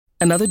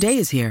Another day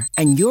is here,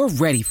 and you're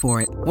ready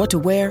for it. What to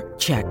wear?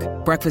 Check.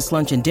 Breakfast,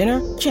 lunch, and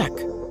dinner? Check.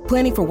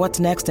 Planning for what's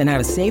next and how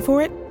to save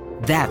for it?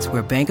 That's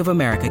where Bank of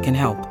America can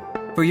help.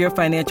 For your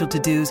financial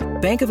to-dos,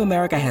 Bank of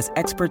America has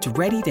experts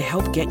ready to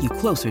help get you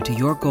closer to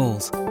your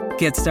goals.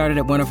 Get started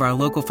at one of our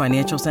local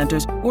financial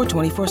centers or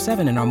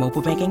 24/7 in our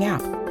mobile banking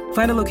app.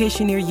 Find a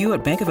location near you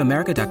at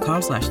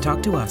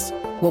bankofamerica.com/talktous.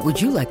 What would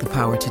you like the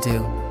power to do?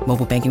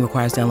 Mobile banking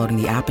requires downloading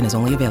the app and is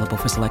only available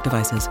for select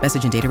devices.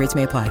 Message and data rates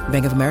may apply.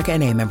 Bank of America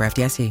N.A., member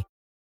FDIC.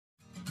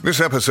 This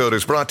episode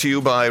is brought to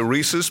you by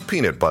Reese's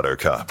Peanut Butter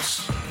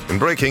Cups. In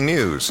breaking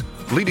news,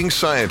 leading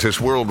scientists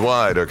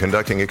worldwide are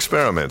conducting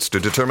experiments to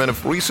determine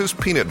if Reese's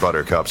Peanut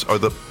Butter Cups are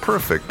the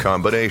perfect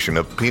combination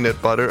of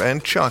peanut butter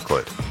and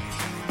chocolate.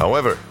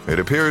 However, it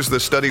appears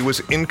the study was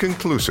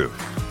inconclusive,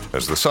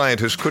 as the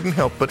scientists couldn't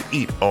help but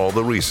eat all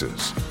the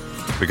Reese's.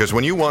 Because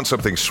when you want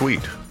something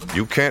sweet,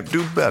 you can't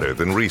do better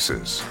than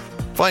Reese's.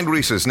 Find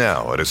Reese's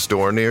now at a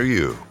store near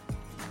you.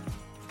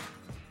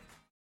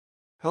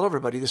 Hello,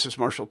 everybody. This is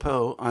Marshall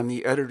Poe. I'm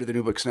the editor of the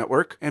New Books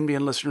Network.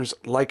 NBN listeners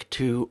like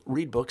to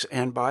read books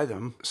and buy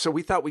them. So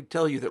we thought we'd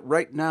tell you that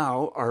right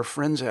now, our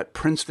friends at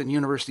Princeton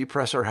University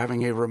Press are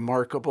having a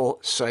remarkable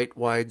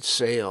site-wide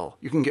sale.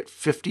 You can get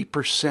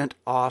 50%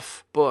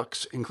 off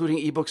books, including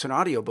ebooks and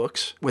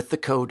audiobooks, with the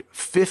code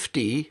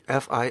 50,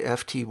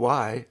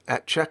 F-I-F-T-Y,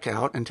 at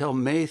checkout until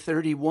May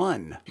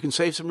 31. You can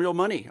save some real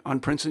money on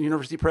Princeton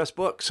University Press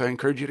books. I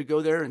encourage you to go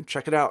there and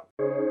check it out.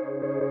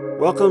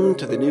 Welcome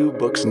to the New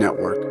Books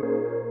Network.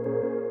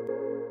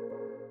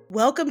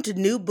 Welcome to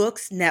New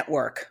Books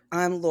Network.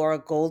 I'm Laura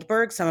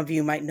Goldberg. Some of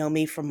you might know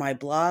me from my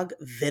blog,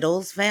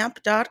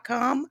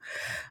 vittlesvamp.com.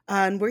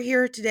 And we're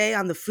here today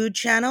on the Food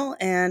Channel,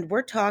 and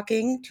we're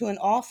talking to an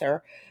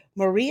author,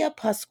 Maria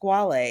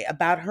Pasquale,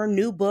 about her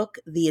new book,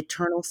 The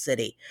Eternal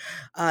City.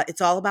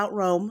 It's all about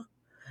Rome,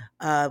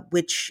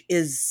 which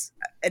is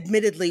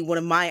admittedly one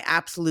of my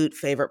absolute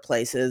favorite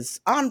places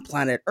on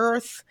planet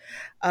Earth.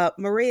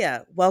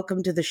 Maria,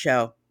 welcome to the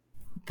show.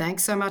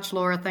 Thanks so much,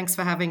 Laura. Thanks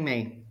for having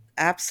me.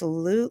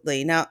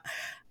 Absolutely. Now,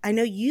 I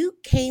know you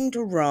came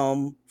to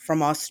Rome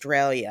from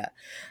Australia,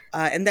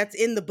 and that's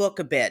in the book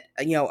a bit,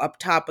 up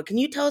top. But can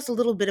you tell us a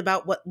little bit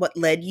about what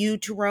led you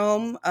to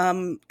Rome?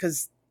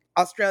 Because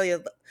Australia,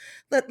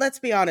 let's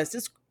be honest,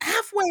 is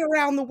halfway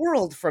around the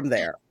world from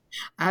there.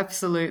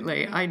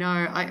 Absolutely. I know.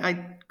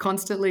 I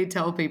constantly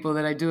tell people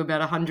that I do about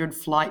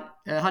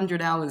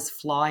 100 hours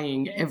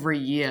flying every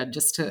year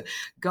just to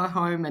go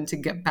home and to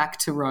get back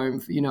to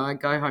Rome. I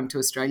go home to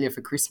Australia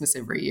for Christmas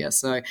every year.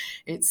 So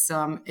it's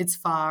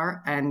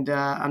far, and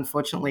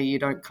unfortunately you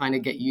don't kind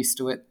of get used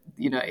to it,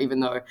 even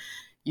though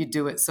you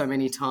do it so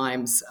many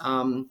times.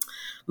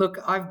 Look,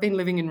 I've been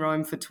living in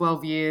Rome for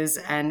 12 years,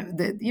 and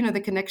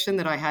the connection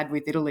that I had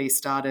with Italy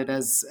started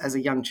as a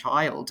young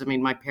child. I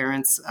mean, my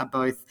parents are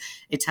both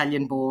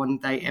Italian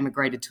born. They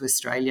emigrated to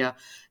Australia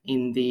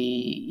in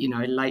the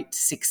late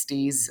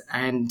 60s,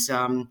 and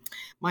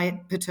my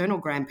paternal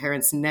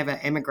grandparents never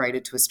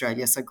emigrated to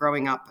Australia. So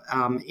growing up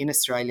in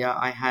Australia,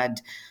 I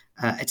had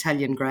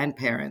Italian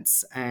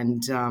grandparents.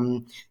 And,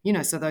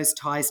 so those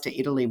ties to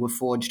Italy were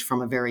forged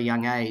from a very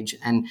young age.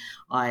 And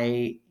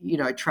I,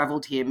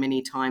 traveled here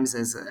many times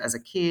as a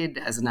kid,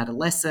 as an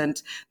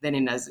adolescent,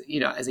 then as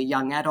a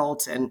young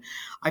adult. And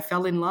I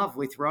fell in love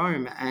with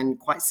Rome. And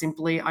quite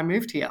simply, I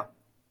moved here.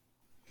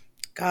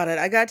 Got it.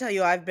 I got to tell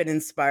you, I've been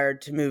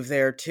inspired to move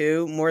there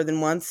too, more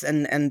than once.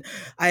 And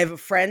I have a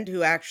friend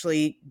who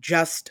actually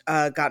just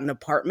got an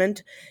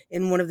apartment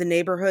in one of the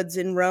neighborhoods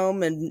in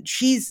Rome, and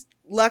she's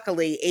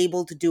luckily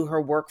able to do her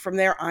work from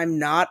there. I'm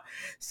not.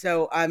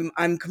 So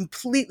I'm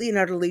completely and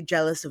utterly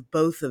jealous of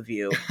both of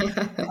you.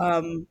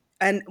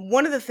 And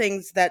one of the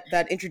things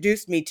that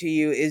introduced me to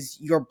you is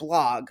your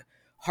blog,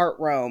 Heart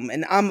Rome.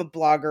 And I'm a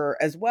blogger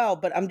as well,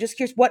 but I'm just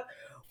curious,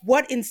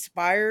 what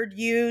inspired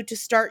you to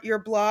start your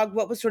blog?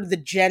 What was sort of the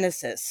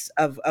genesis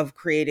of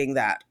creating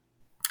that?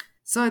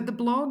 So the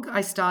blog I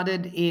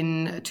started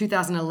in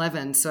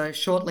 2011, so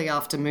shortly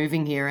after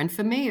moving here. And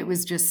for me, it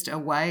was just a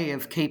way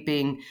of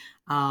keeping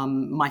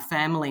my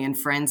family and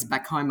friends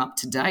back home up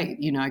to date,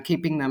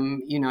 keeping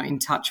them, in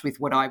touch with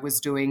what I was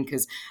doing.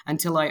 Because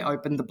until I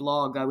opened the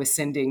blog, I was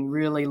sending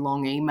really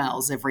long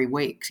emails every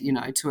week,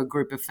 to a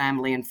group of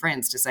family and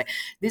friends to say,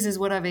 this is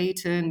what I've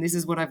eaten, this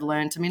is what I've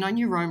learned. I mean, I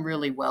knew Rome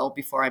really well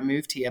before I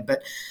moved here.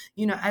 But,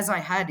 as I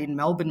had in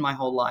Melbourne my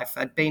whole life,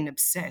 I'd been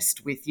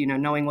obsessed with,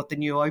 knowing what the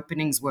new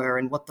openings were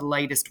and what the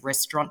latest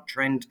restaurant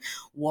trend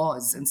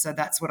was. And so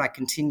that's what I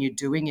continued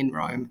doing in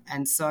Rome.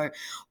 And so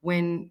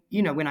when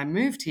I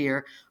moved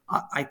here,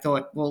 I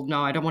thought, well,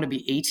 no, I don't want to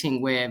be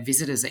eating where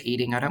visitors are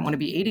eating. I don't want to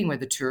be eating where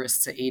the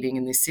tourists are eating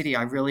in this city.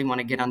 I really want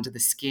to get under the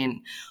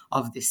skin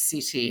of this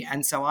city.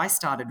 And so I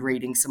started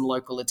reading some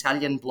local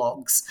Italian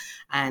blogs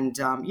and,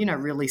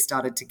 really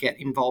started to get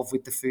involved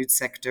with the food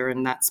sector.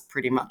 And that's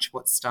pretty much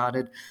what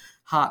started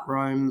Heart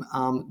Rome,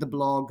 the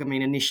blog. I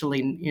mean, initially,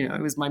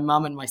 it was my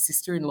mum and my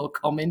sister-in-law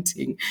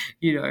commenting.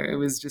 It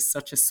was just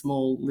such a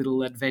small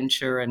little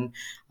adventure. And,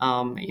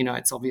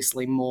 it's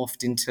obviously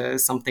morphed into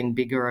something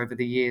bigger over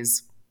the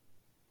years.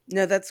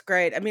 No, that's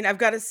great. I mean, I've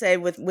got to say,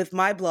 with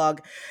my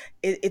blog,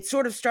 it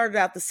sort of started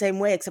out the same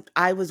way, except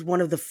I was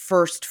one of the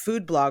first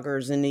food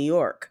bloggers in New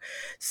York.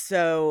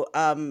 So,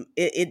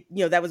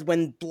 that was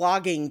when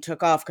blogging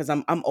took off because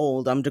I'm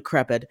old, I'm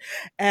decrepit,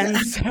 and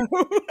so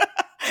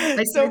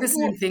They say so the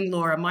same thing,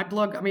 Laura. My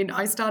blog, I mean,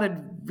 I started,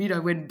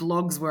 when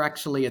blogs were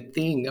actually a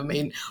thing. I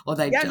mean,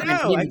 yeah,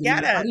 no, I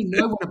get I it. didn't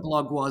know what a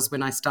blog was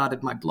when I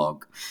started my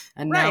blog.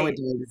 And Right.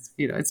 nowadays,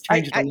 it's I,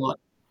 changed a I lot.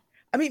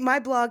 I mean, my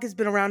blog has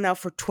been around now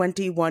for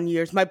 21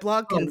 years. My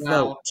blog Oh, can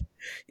vote wow.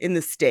 in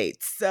the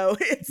States. So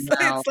Wow.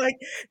 it's like,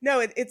 no,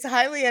 it's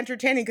highly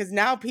entertaining because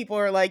now people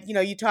are like,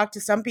 you talk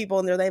to some people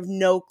and they have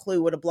no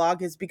clue what a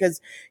blog is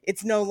because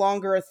it's no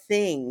longer a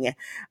thing.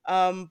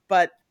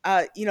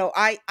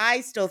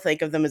 I still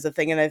think of them as a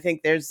thing. And I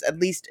think there's at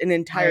least an I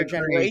entire agree.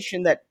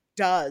 generation that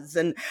does.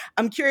 And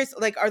I'm curious,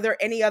 like, are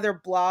there any other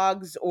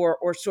blogs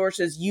or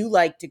sources you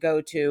like to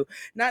go to?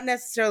 Not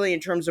necessarily in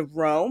terms of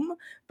Rome,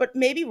 but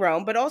maybe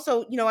Rome, but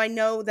also, I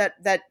know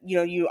that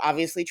you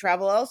obviously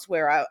travel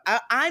elsewhere.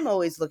 I'm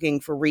always looking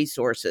for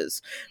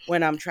resources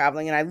when I'm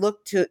traveling, and I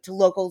look to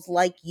locals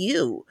like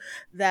you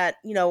that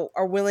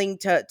are willing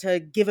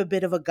to give a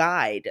bit of a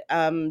guide.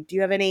 Do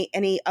you have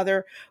any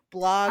other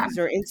blogs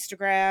or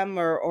Instagram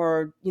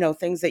or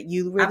things that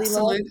you really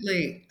love?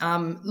 Absolutely.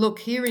 Look,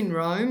 here in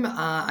Rome,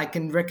 I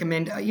can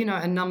recommend,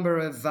 a number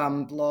of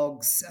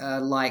blogs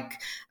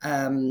like,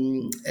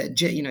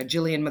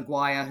 Gillian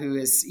Maguire, who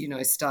has,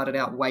 started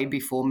out way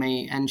before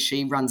me, and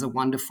she runs a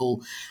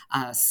wonderful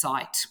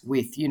site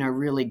with,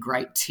 really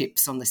great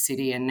tips on the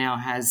city, and now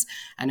has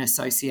an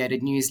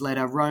associated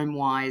newsletter, Rome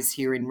Wise,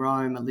 here in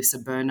Rome,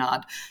 Alyssa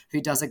Bernard, who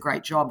does a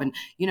great job. And,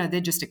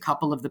 they're just a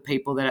couple of the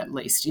people that at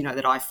least,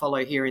 that I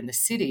follow here in the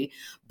city.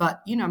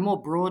 But,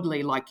 more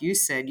broadly, like you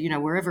said,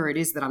 wherever it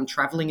is that I'm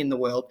traveling in the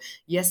world,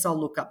 yes, I'll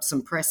look up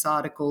some press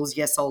articles.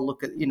 Yes, I'll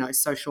look at,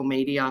 social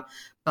media.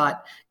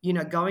 But,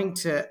 going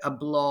to a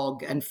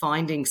blog and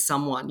finding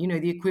someone,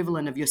 the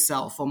equivalent of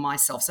yourself or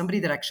myself, somebody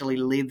that actually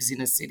lives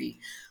in a city,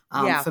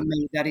 Yeah. for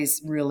me, that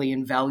is really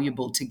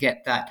invaluable to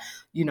get that,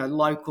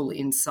 local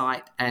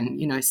insight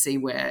and, see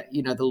where,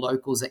 the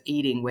locals are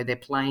eating, where they're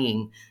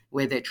playing,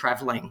 where they're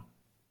traveling.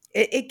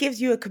 It gives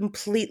you a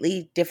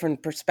completely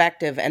different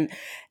perspective,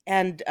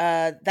 and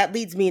that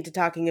leads me into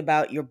talking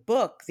about your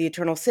book, The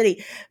Eternal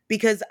City,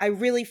 because I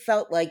really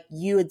felt like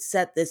you had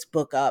set this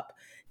book up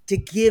to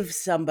give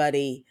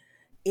somebody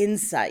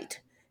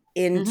insight Hmm.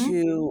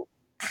 into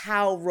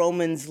how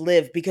Romans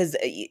live, because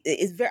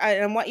it's very,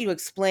 I want you to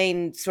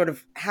explain sort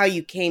of how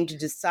you came to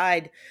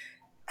decide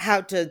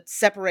how to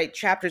separate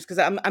chapters, because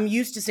I'm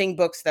used to seeing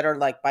books that are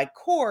like by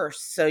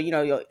course. So,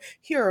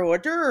 here are hors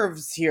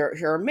d'oeuvres, here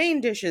are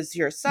main dishes,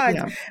 here are sides,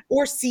 Yeah.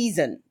 or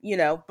season,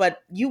 but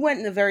you went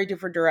in a very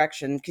different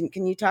direction.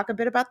 Can you talk a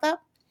bit about that?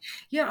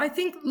 Yeah, I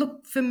think,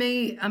 look, for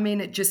me, I mean,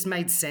 it just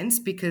made sense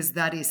because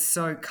that is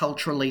so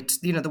culturally,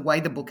 the way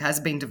the book has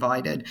been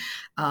divided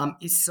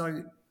is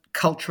so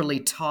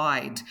culturally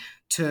tied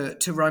to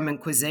Roman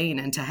cuisine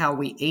and to how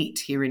we eat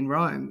here in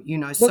Rome.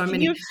 Well, So can you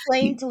many,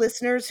 explain to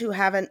listeners who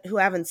haven't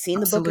seen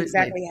the book absolutely.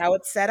 exactly how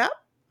it's set up?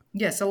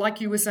 Yeah, so like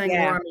you were saying,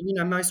 Yeah, Laura, I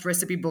mean, most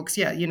recipe books,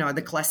 yeah,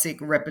 the classic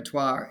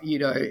repertoire,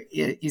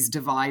 is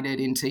divided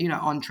into,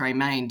 entree,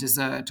 main,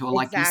 dessert, or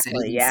like you said,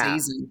 exactly. even Yeah.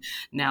 season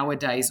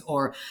nowadays.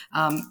 Or,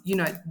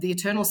 the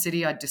Eternal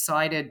City, I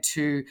decided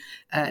to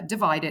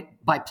divide it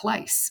by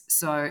place.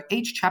 So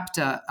each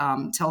chapter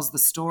tells the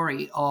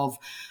story of,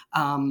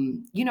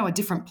 a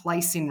different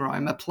place in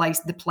Rome,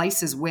 the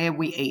places where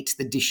we eat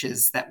the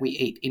dishes that we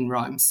eat in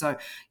Rome. So,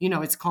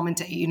 it's common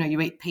to,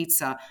 you eat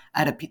pizza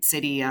at a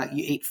pizzeria,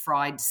 you eat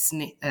fried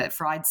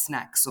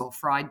snacks or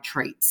fried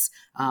treats,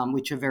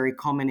 which are very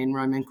common in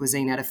Roman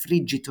cuisine, at a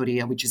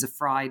friggitoria, which is a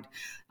fried,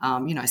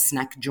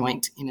 snack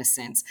joint in a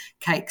sense,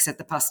 cakes at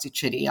the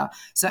pasticceria.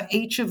 So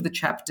each of the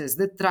chapters,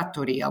 the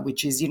trattoria,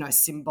 which is,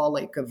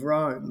 symbolic of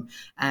Rome,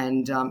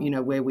 and,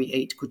 where we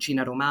eat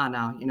cucina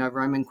romana,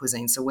 Roman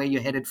cuisine. So where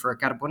you're headed for a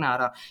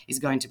carbonara is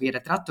going to be at a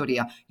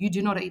trattoria. You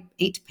do not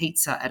eat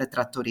pizza at a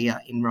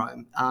trattoria in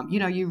Rome.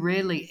 You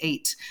rarely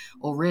eat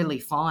or rarely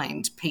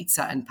find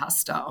pizza and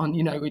pasta on,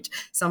 which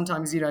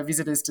sometimes,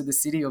 visitors to the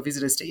city or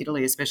visitors to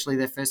Italy, especially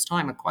their first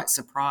time, are quite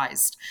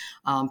surprised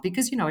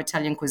because,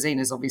 Italian cuisine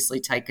has obviously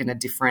taken a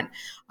different,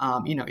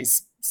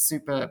 is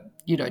super,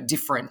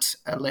 different,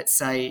 let's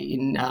say,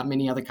 in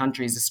many other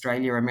countries,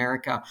 Australia,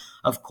 America,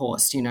 of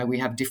course, we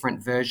have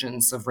different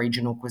versions of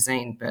regional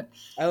cuisine. But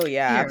Oh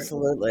yeah, here,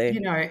 absolutely.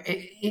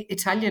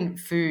 Italian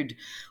food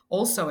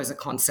also as a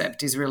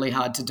concept is really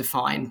hard to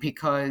define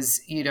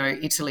because,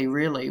 Italy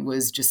really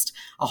was just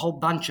a whole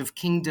bunch of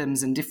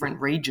kingdoms and different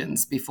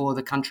regions before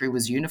the country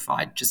was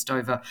unified just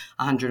over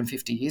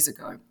 150 years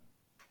ago.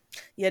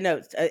 Yeah, no,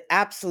 it's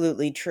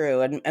absolutely true.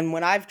 And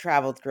when I've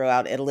traveled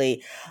throughout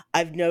Italy,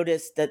 I've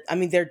noticed that, I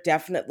mean, there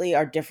definitely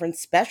are different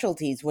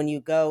specialties when you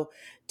go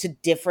to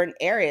different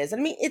areas. I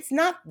mean, it's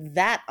not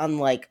that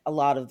unlike a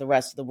lot of the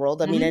rest of the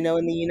world. I mean, I Mhm. know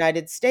in the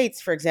United States,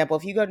 for example,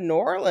 if you go to New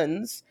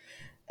Orleans,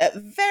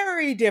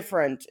 very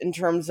different in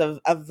terms of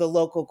the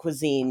local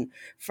cuisine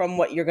from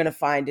what you're going to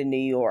find in New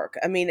York.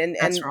 I mean, That's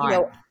and you right.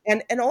 know,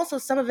 and also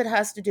some of it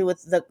has to do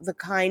with the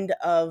kind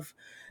of,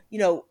 you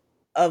know,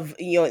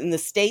 in the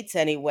States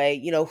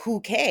anyway,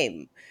 who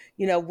came,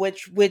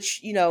 which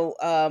which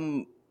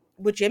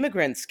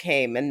immigrants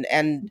came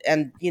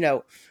and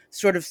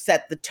sort of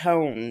set the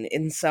tone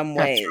in some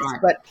That's ways.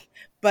 right.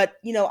 But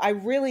I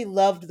really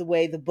loved the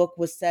way the book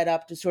was set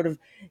up to sort of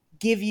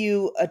give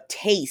you a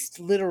taste,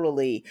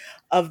 literally,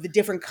 of the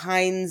different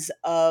kinds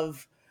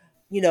of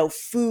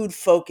food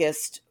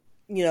focused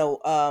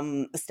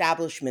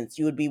establishments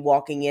you would be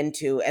walking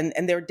into,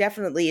 and there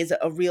definitely is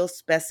a real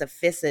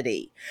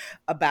specificity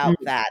about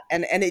Mm. that,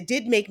 and it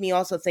did make me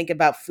also think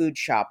about food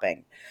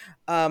shopping,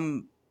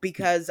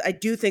 because I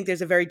do think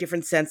there's a very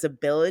different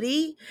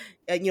sensibility,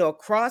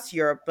 across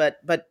Europe,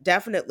 but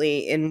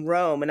definitely in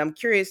Rome. And I'm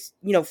curious,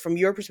 from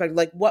your perspective,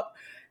 like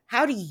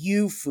how do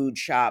you food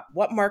shop?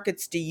 What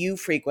markets do you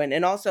frequent?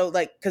 And also,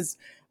 like, because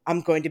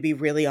I'm going to be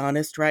really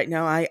honest right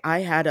now. I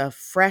had a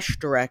fresh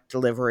direct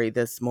delivery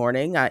this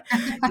morning.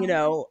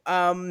 So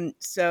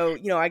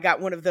I got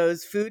one of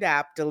those food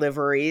app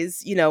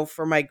deliveries,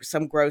 for my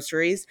some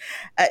groceries.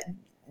 Uh,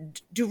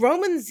 do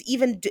Romans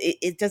even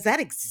does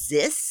that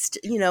exist?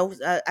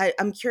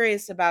 I'm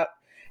curious about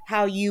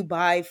how you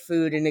buy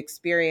food and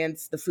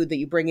experience the food that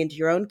you bring into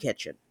your own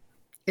kitchen.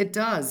 It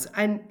does.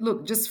 And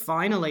look, just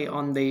finally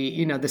on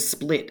the, the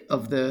split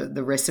of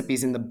the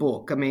recipes in the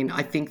book. I mean,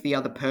 I think the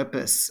other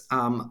purpose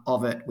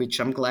of it,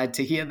 which I'm glad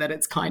to hear that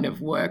it's kind of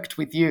worked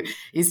with you,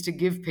 is to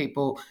give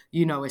people,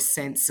 a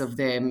sense of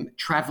them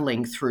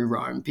traveling through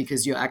Rome,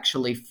 because you're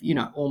actually,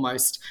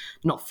 almost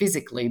not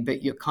physically,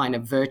 but you're kind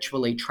of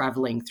virtually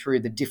traveling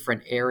through the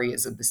different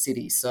areas of the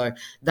city. So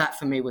that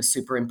for me was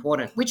super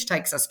important, which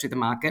takes us to the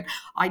market.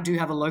 I do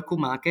have a local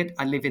market.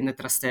 I live in the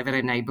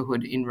Trastevere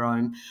neighborhood in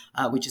Rome,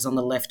 which is on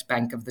the left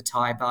bank of the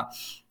Tiber.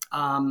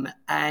 And,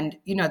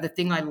 the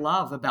thing I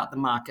love about the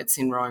markets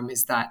in Rome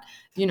is that,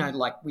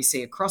 like we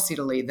see across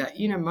Italy, that,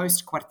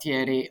 most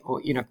quartieri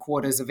or,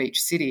 quarters of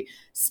each city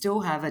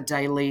still have a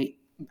daily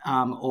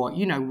or,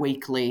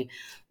 weekly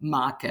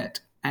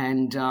market.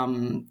 And,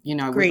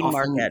 Green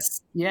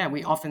market.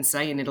 we often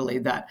say in Italy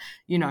that,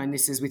 and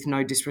this is with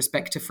no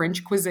disrespect to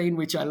French cuisine,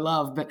 which I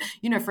love, but,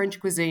 French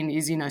cuisine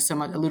is, so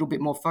much a little bit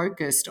more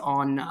focused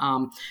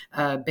on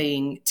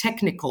being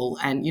technical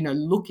and,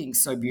 looking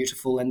so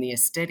beautiful and the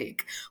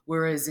aesthetic.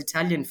 Whereas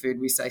Italian food,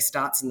 we say,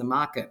 starts in the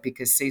market,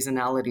 because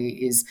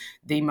seasonality is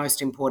the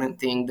most important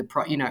thing.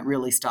 It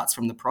really starts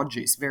from the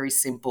produce. Very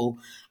simple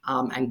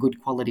and good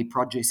quality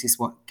produce is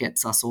what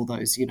gets us all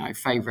those,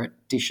 favorite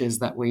dishes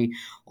that we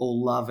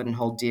all love and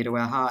hold dear to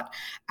our heart.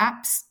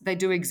 Apps, they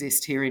do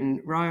exist here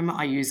in Rome.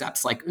 I use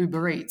apps like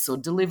Uber Eats or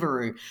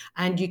Deliveroo,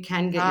 and you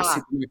can get your Ah,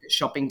 supermarket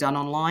shopping done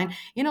online.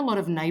 In a lot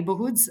of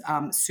neighborhoods,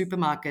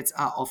 supermarkets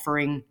are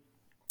offering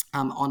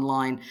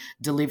online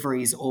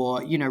deliveries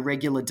or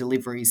regular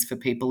deliveries for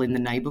people in the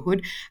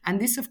neighborhood,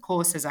 and this of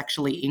course has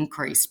actually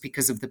increased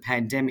because of the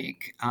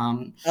pandemic,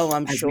 oh,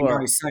 I'm as we know.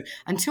 sure. So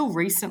until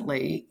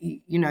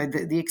recently,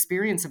 the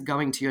experience of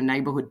going to your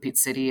neighborhood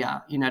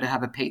pizzeria, to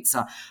have a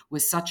pizza,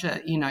 was such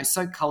a,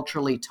 so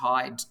culturally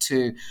tied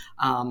to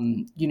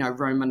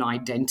Roman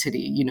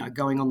identity.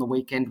 Going on the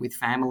weekend with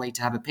family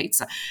to have a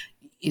pizza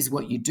is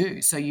what you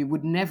do. So you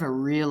would never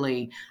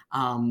really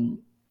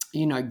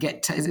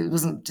it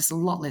wasn't just a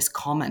lot less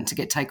common to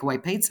get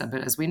takeaway pizza.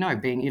 But as we know,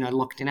 being,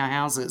 locked in our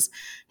houses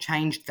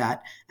changed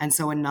that. And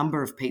so a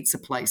number of pizza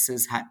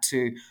places had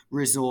to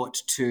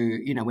resort to,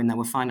 when they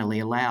were finally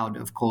allowed,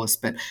 of course,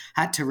 but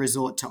had to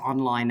resort to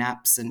online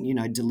apps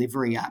and,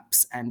 delivery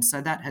apps. And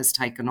so that has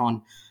taken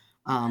on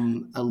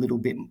a little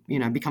bit,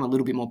 become a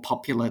little bit more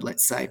popular,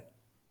 let's say.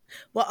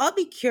 Well, I'll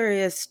be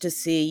curious to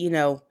see,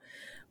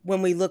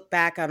 when we look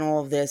back on all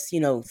of this,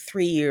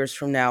 3 years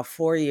from now,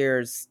 4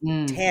 years,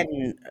 Mm.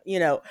 10,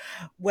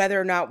 whether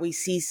or not we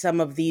see some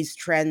of these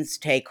trends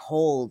take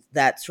hold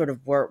that sort of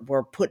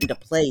were put into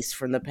place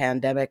from the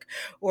pandemic,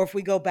 or if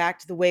we go back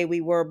to the way we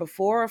were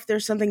before, if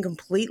there's something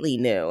completely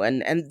new.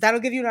 And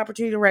that'll give you an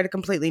opportunity to write a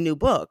completely new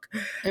book.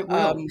 It will.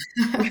 Um,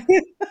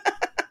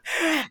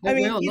 I It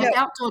mean, will. Like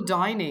outdoor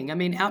dining. I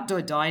mean,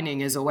 outdoor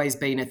dining has always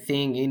been a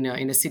thing in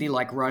a city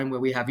like Rome, where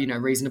we have,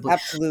 reasonably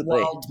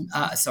absolutely.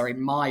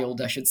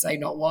 mild, I should say,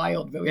 not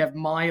wild, but we have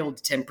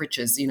mild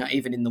temperatures,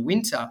 even in the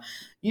winter,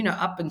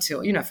 up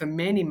until, for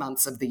many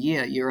months of the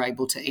year, you're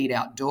able to eat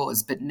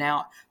outdoors. But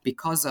now,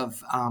 because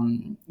of,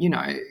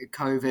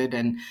 COVID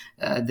and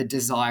the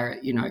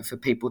desire, for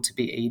people to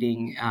be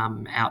eating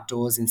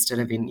outdoors instead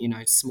of in,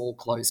 small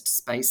closed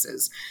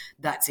spaces,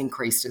 that's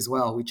increased as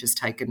well, which has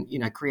taken,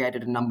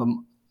 created a number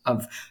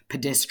of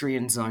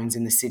pedestrian zones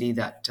in the city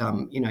that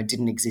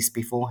didn't exist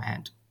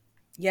beforehand.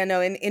 Yeah,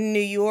 no, in New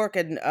York,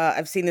 and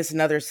I've seen this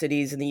in other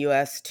cities in the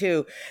U.S.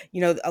 too.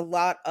 A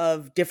lot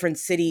of different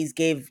cities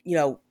gave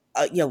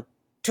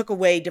took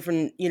away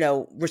different,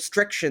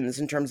 restrictions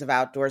in terms of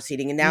outdoor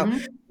seating. And now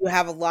Mhm. you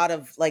have a lot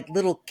of like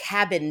little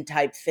cabin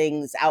type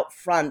things out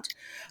front.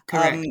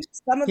 Correct.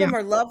 Some of Yeah. them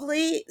are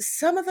lovely.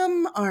 Some of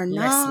them are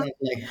Less not.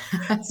 lovely.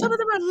 Some of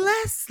them are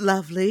less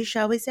lovely,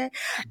 shall we say.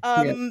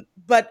 Yeah,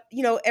 But,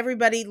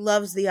 everybody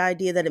loves the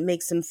idea that it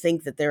makes them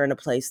think that they're in a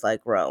place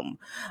like Rome.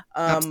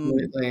 Um,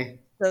 absolutely.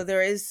 so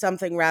there is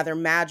something rather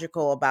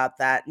magical about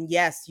that. And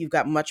yes, you've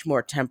got much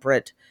more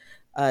temperate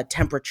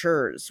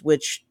temperatures,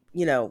 which,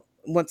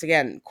 once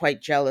again, quite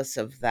jealous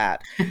of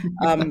that.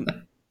 Um,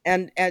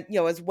 and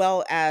as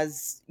well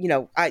as,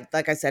 I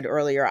like I said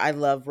earlier, I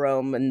love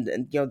Rome,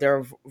 and there are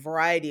a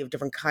variety of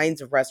different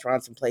kinds of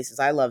restaurants and places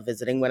I love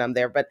visiting when I'm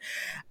there. But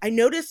I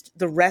noticed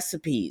the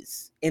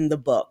recipes in the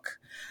book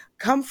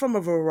come from a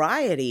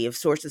variety of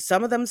sources.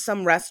 Some of them,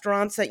 some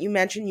restaurants that you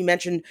mentioned. You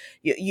mentioned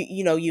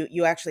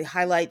you actually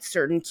highlight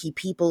certain key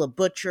people, a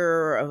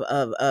butcher,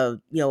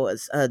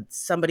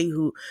 somebody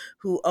who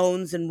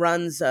owns and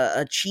runs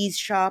a cheese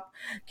shop.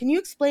 Can you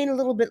explain a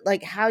little bit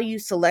like how you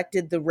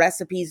selected the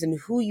recipes and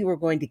who you were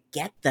going to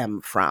get them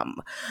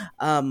from?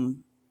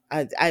 Um,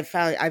 I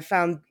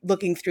found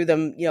looking through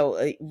them,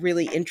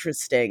 really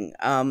interesting.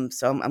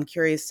 So I'm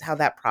curious how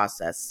that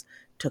process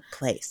took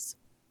place.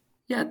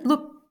 Yeah,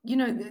 look,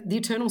 the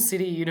Eternal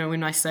City,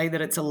 when I say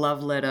that it's a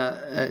love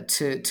letter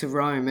to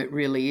Rome, it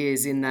really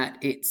is, in that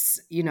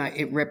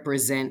it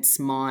represents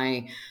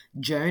my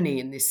journey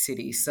in this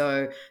city.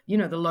 So,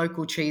 the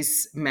local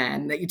cheese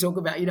man that you talk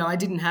about, I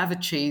didn't have a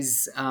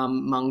cheese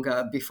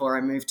monger before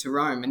I moved to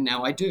Rome, and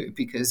now I do,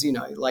 because,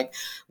 like,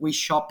 we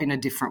shop in a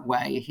different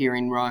way here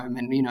in Rome,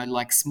 and,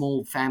 like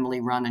small family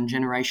run and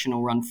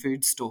generational run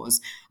food stores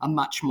are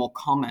much more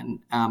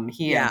common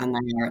here Yeah. than they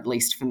are, at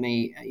least for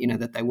me,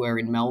 that they were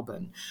in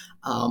Melbourne.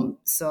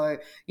 So,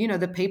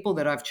 the people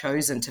that I've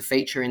chosen to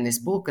feature in this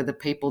book are the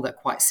people that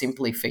quite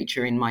simply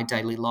feature in my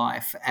daily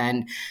life.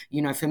 And,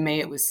 for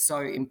me, it was so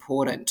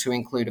important to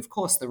include, of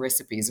course, the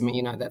recipes. I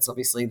mean, that's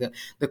obviously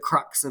the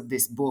crux of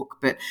this book.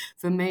 But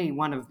for me,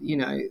 one of,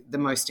 the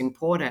most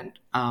important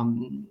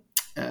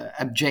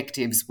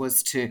objectives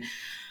was to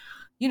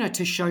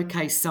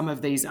showcase some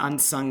of these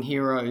unsung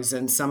heroes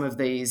and some of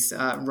these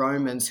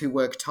Romans who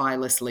work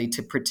tirelessly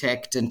to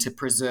protect and to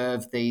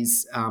preserve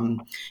these,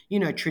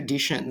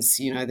 traditions.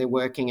 They're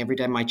working every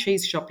day. My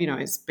cheese shop,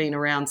 it's been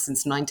around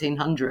since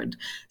 1900.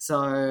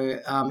 So,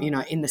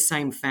 in the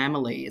same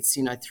family, it's,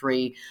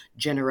 three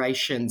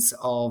generations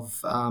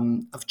of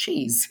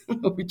cheese,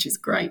 which is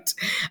great.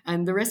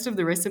 And the rest of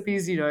the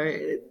recipes,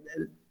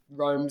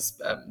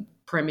 Rome's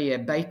premier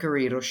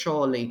bakery,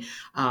 Roscioli.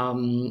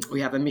 We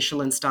have a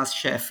Michelin star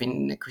chef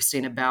in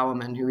Christina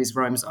Bowerman, who is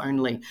Rome's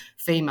only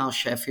female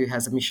chef who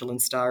has a Michelin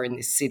star in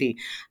this city.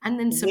 And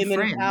then some Women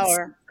friends.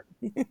 power.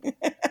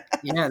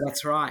 Yeah,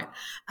 that's right.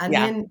 And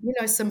Yeah.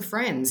 then, some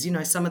friends,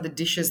 some of the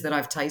dishes that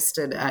I've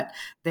tasted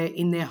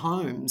in their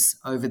homes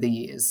over the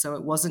years. So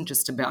it wasn't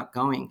just about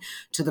going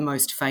to the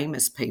most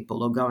famous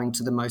people or going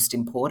to the most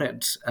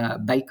important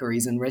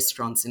bakeries and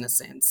restaurants, in a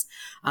sense.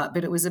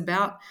 But it was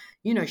about,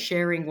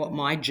 sharing what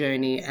my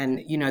journey and,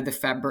 the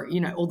fabric,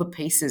 all the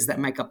pieces that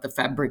make up the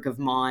fabric of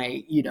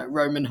my,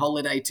 Roman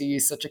holiday, to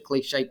use such a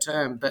cliche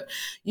term, but,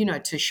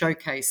 to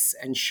showcase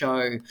and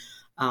show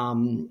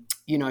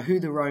who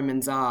the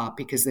Romans are,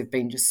 because they've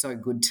been just so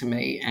good to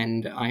me,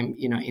 and I'm,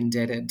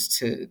 indebted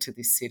to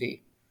this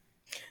city.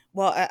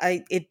 Well,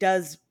 it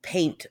does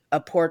paint a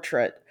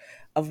portrait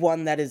of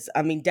one that is,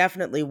 I mean,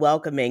 definitely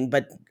welcoming,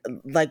 but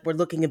like we're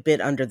looking a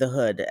bit under the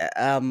hood,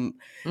 Mm.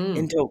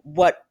 into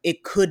what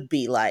it could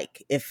be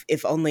like if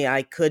only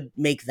I could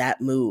make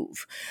that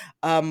move.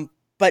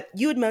 But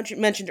you had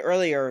mentioned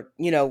earlier,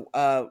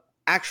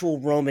 actual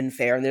Roman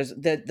fare, and there's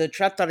the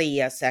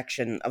trattoria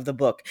section of the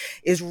book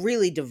is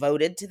really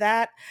devoted to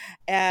that.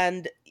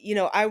 And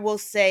I will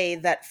say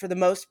that for the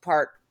most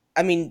part,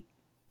 I mean,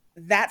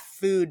 that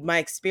food, my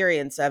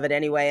experience of it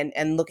anyway,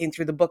 and looking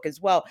through the book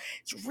as well,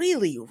 it's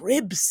really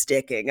rib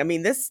sticking. I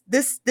mean, this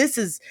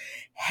is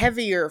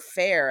heavier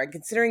fare, and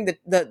considering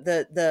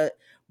the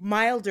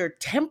milder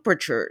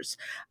temperatures,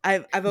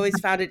 I've always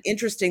found it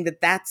interesting that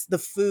that's the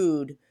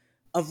food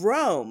of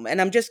Rome. And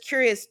I'm just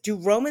curious, do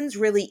Romans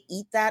really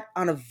eat that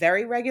on a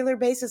very regular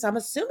basis? I'm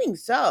assuming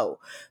so,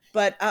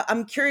 but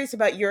I'm curious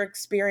about your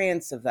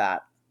experience of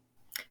that.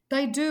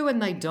 They do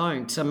and they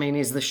don't, I mean,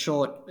 is the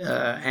short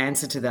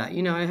answer to that.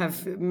 I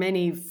have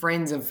many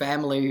friends and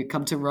family who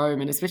come to Rome,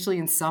 and especially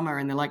in summer,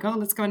 and they're like, oh,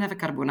 let's go and have a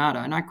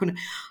carbonara. And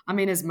I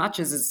mean, as much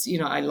as it's,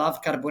 I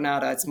love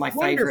carbonara, it's my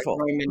favorite Wonderful.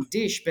 Roman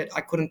dish, but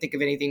I couldn't think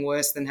of anything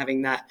worse than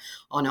having that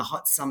on a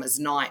hot summer's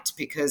night.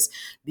 Because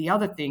the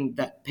other thing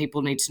that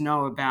people need to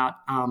know about,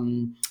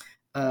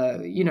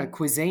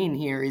 cuisine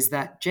here is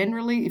that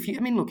generally, if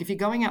you're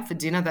going out for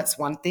dinner, that's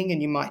one thing,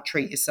 and you might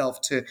treat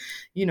yourself to,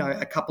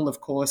 a couple of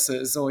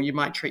courses, or you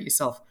might treat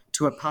yourself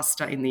to a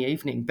pasta in the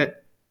evening.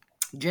 But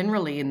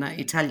generally in the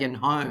Italian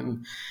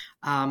home,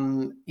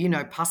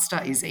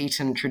 pasta is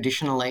eaten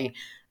traditionally.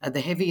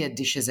 The heavier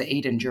dishes are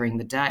eaten during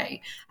the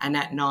day, and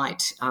at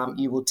night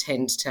you will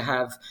tend to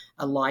have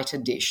a lighter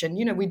dish. And,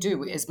 we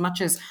do, as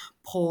much as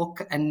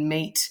pork and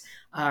meat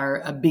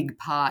are a big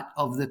part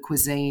of the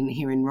cuisine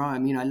here in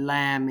Rome.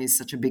 Lamb is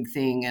such a big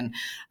thing, and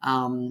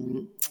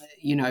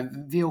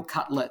veal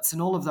cutlets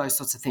and all of those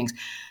sorts of things.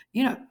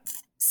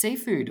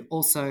 Seafood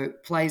also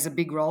plays a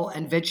big role,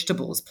 and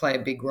vegetables play a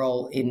big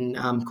role in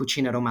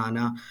Cucina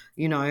Romana.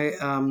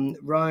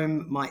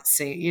 Rome might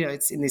see,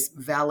 it's in this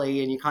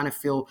valley, and you kind of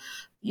feel,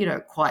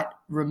 quite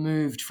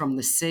removed from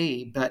the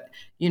sea. But,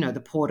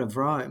 the port of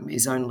Rome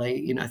is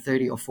only,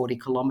 30 or 40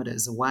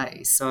 kilometres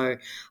away. So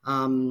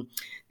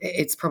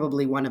it's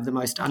probably one of the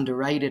most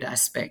underrated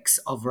aspects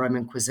of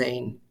Roman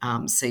cuisine,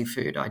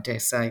 seafood, I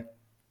dare say.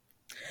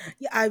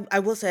 Yeah, I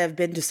will say I've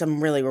been to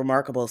some really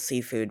remarkable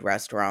seafood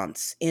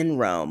restaurants in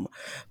Rome,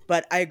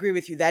 but I agree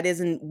with you. That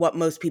isn't what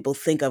most people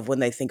think of when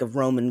they think of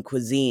Roman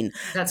cuisine.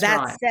 That's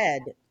That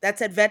right.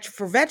 said,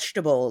 for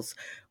vegetables,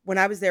 when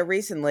I was there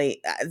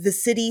recently, the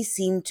city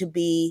seemed to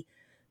be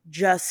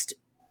just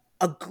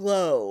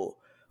aglow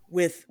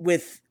with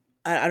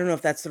I don't know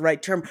if that's the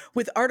right term,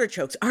 with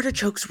artichokes.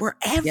 Artichokes were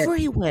Yes.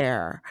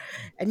 everywhere,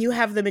 and you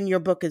have them in your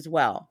book as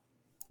well.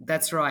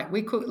 That's right.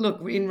 We cook.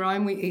 Look, in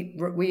Rome, we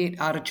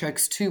eat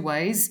artichokes two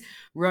ways: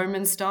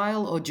 Roman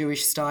style or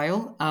Jewish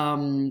style.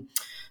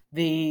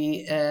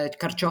 The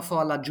carciofo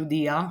alla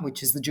giudia,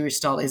 which is the Jewish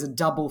style, is a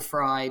double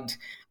fried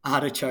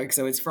artichoke.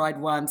 So it's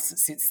fried once, it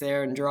sits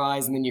there and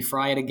dries, and then you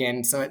fry it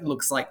again. So it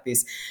looks like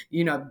this,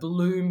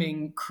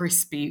 blooming,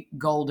 crispy,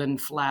 golden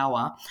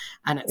flour,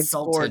 and it's It's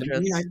salted.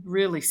 gorgeous.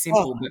 Really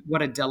simple, but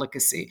what a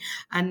delicacy.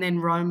 And then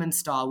Roman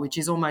style, which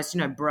is almost,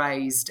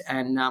 braised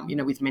and,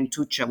 with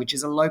mentuccia, which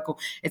is a local,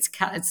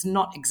 it's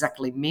not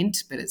exactly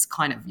mint, but it's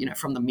kind of,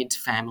 from the mint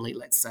family,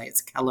 let's say.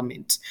 It's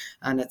calamint,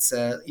 and it's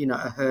a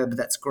herb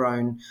that's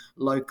grown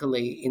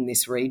locally in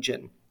this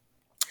region.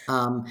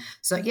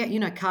 Carciofi,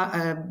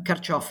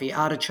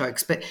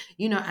 artichokes, but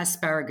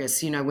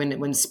asparagus.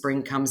 When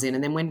spring comes in,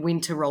 and then when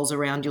winter rolls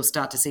around, you'll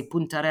start to see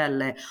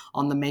puntarelle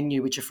on the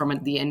menu, which are from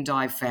the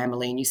endive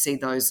family, and you see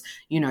those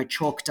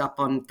chalked up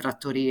on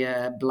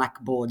trattoria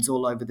blackboards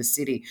all over the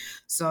city.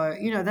 So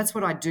that's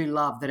what I do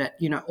love, that at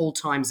all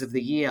times of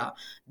the year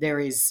there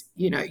is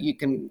you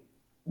can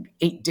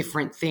eat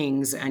different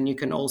things, and you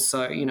can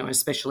also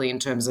especially in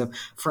terms of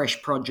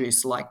fresh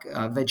produce like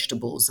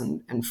vegetables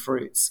and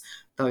fruits,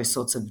 those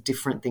sorts of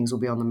different things will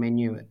be on the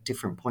menu at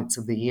different points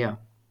of the year.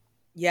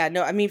 Yeah,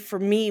 no, I mean, for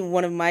me,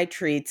 one of my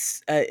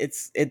treats,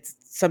 it's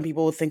some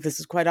people will think this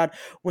is quite odd.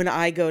 When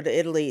I go to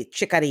Italy,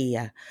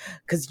 ciccarilla,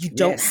 because you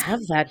don't Yes.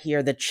 have that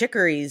here. The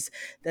chicories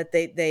that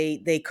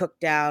they cook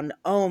down.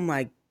 Oh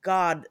my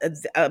God.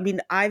 I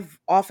mean, I've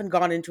often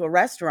gone into a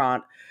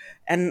restaurant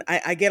and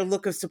I get a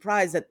look of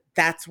surprise that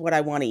that's what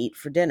I want to eat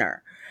for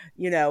dinner.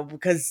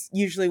 Because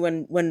usually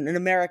when an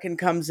American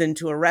comes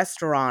into a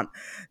restaurant,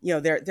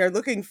 they're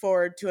looking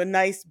forward to a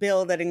nice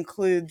bill that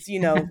includes,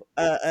 some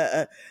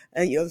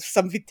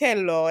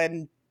vitello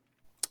and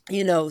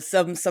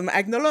some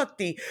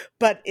agnolotti,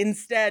 but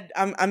instead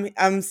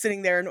I'm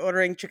sitting there and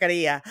ordering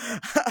ciccarilla.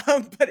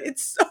 But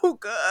it's so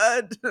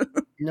good.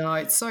 No,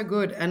 it's so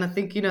good. And I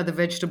think, the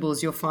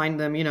vegetables, you'll find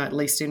them, at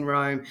least in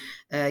Rome,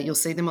 you'll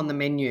see them on the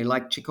menu,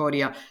 like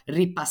cicoria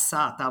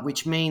ripassata,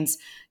 which means,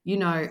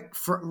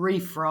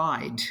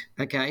 refried.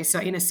 Okay. So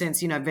in a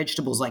sense,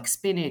 vegetables like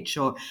spinach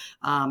or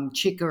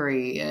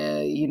chicory,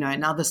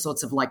 and other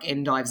sorts of like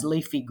endives,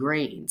 leafy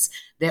greens,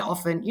 they're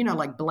often,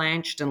 like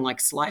blanched and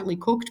like slightly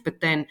cooked, but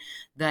then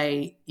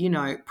they,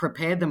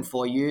 prepare them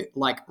for you,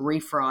 like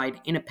refried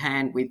in a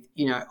pan with,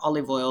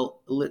 olive oil,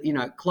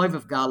 clove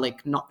of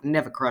garlic,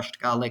 never crushed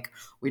garlic.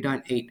 We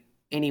don't eat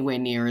anywhere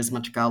near as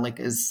much garlic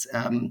as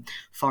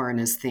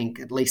foreigners think,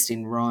 at least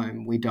in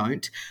Rome, we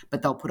don't.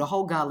 But they'll put a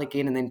whole garlic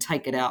in and then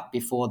take it out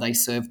before they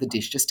serve the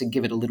dish, just to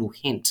give it a little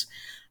hint.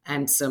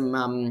 And some,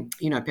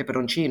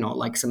 peperoncino,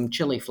 like some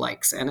chili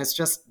flakes. And it's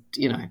just,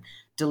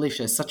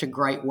 delicious. Such a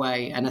great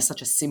way, and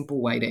such a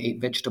simple way to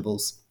eat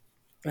vegetables.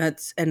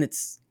 It's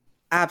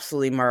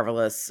absolutely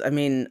marvelous. I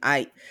mean,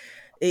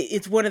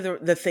 it's one of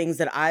the things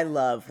that I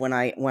love when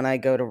I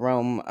go to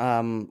Rome,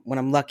 when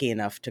I'm lucky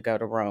enough to go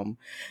to Rome.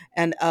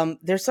 And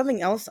there's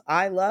something else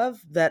I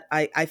love that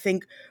I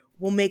think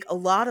will make a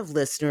lot of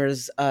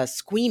listeners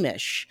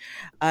squeamish,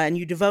 and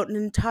you devote an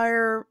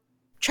entire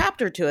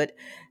chapter to it,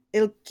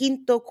 Il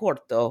Quinto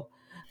Corto,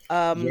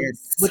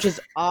 Yes. which is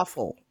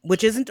awful,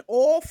 which isn't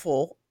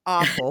awful,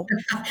 awful.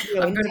 I've got to be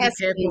careful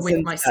Intestines with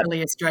and my stuff.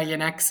 silly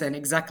Australian accent.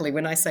 Exactly.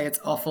 When I say it's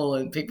awful,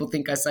 and people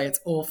think I say it's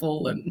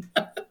awful, and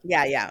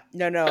Yeah.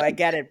 No, I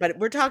get it. But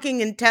we're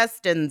talking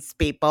intestines,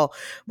 people.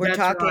 We're that's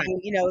right. talking,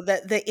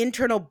 the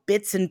internal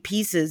bits and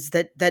pieces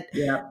that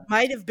Yeah.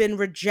 might have been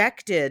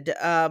rejected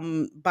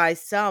by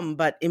some,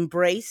 but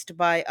embraced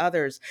by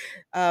others.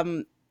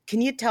 Can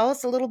you tell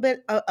us a little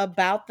bit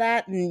about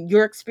that and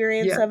your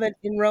experience Yeah. of it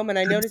in Rome? And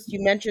I noticed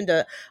you mentioned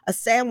a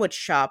sandwich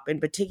shop in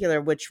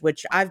particular, which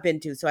I've been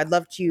to. So I'd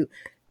love to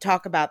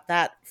talk about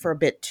that for a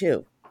bit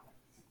too.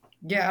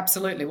 Yeah,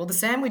 absolutely. Well, the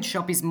sandwich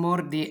shop is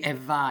mordi e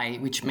vai,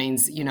 which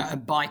means, a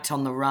bite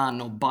on the run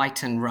or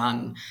bite and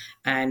run.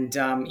 And,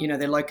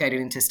 they're located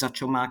in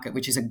Testaccio Market,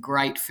 which is a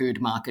great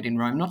food market in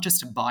Rome, not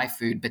just to buy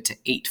food, but to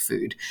eat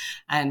food.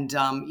 And,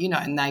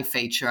 and they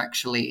feature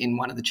actually in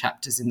one of the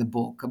chapters in the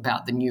book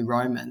about the new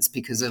Romans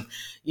because of,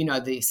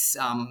 this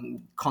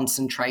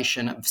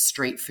concentration of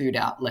street food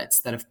outlets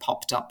that have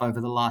popped up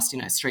over the last,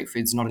 street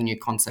food's not a new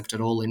concept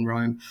at all in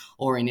Rome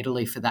or in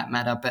Italy for that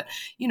matter. But,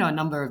 a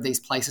number of these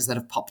places that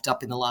have popped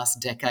up in the last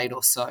decade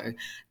or so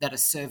that are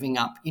serving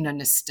up,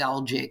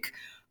 nostalgic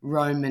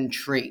Roman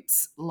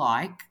treats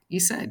like you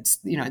said,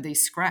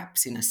 these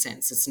scraps in a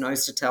sense. It's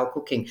nose to tail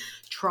cooking,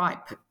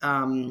 tripe,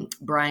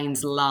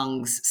 brains,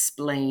 lungs,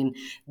 spleen.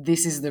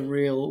 This is the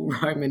real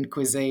Roman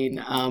cuisine,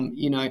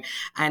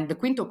 and the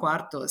quinto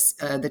quartos,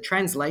 the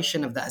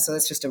translation of that. So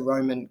that's just a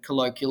Roman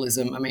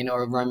colloquialism,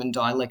 or a Roman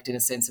dialect in a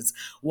sense. It's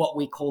what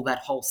we call that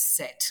whole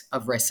set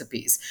of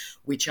recipes,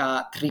 which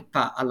are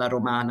trippa alla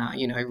romana,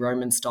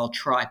 Roman style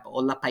tripe,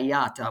 or la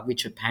pagliata,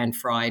 which are pan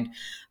fried,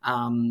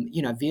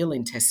 veal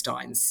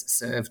intestines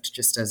served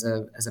just as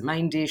a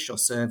main dish or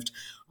served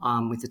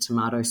with a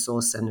tomato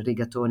sauce and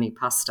rigatoni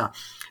pasta.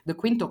 The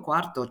quinto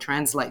quarto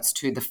translates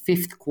to the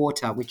fifth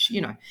quarter, which,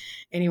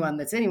 anyone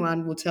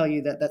will tell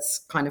you that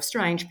that's kind of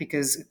strange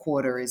because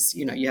quarter is,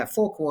 you have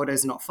 4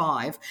 quarters, not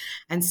 5.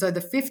 And so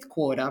the fifth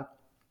quarter,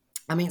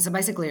 so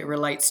basically it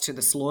relates to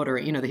the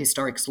slaughter, the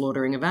historic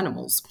slaughtering of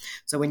animals.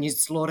 So when you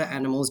slaughter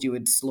animals, you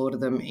would slaughter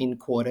them in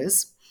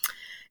quarters.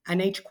 And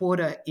each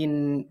quarter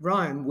in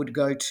Rome would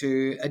go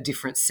to a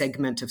different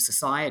segment of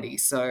society.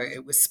 So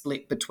it was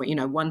split between,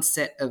 one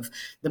set of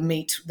the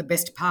meat, the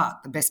best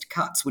part, the best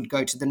cuts would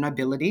go to the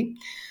nobility.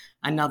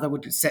 Another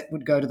set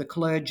would go to the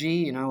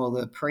clergy, or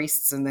the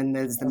priests. And then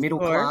there's the middle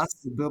class,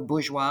 the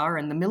bourgeois,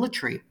 and the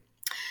military.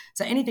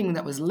 So anything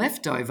that was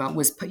left over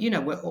was,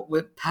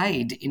 were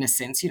paid in a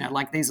sense,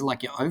 like these are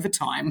like your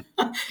overtime.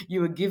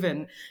 You were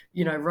given,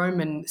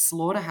 Roman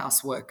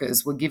slaughterhouse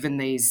workers were given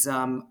these,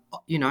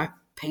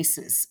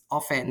 pieces,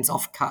 off ends,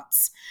 off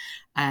cuts.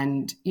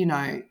 And,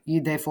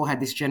 you therefore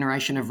had this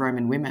generation of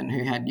Roman women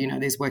who had,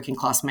 these working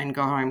class men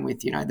go home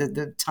with,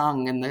 the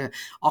tongue and the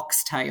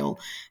oxtail.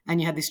 And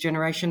you had this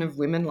generation of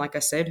women, like I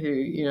said,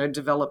 who,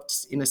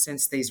 developed, in a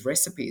sense, these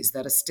recipes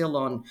that are still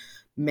on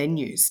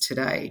menus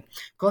today.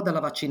 Coda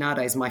alla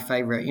vaccinata is my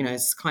favorite.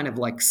 It's kind of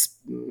like,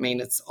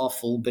 it's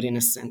awful, but in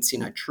a sense,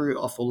 true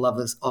offal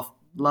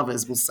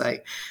lovers will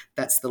say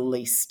that's the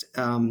least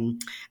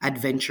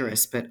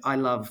adventurous, but I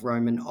love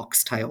Roman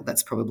oxtail.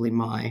 That's probably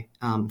my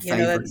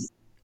favorite.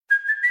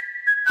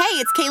 Hey,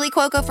 it's Kaylee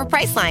Cuoco for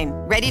Priceline.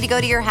 Ready to go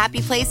to your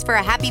happy place for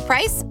a happy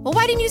price? Well,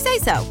 why didn't you say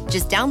so?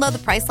 Just download the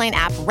Priceline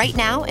app right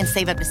now and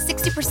save up to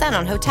 60%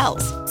 on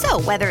hotels.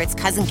 So whether it's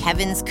Cousin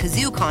Kevin's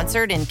Kazoo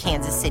Concert in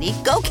Kansas City,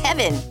 go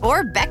Kevin,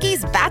 or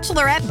Becky's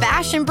Bachelorette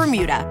Bash in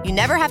Bermuda, you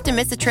never have to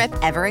miss a trip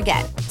ever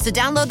again. So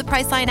download the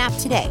Priceline app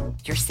today.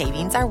 Your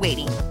savings are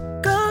waiting.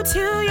 Go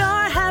to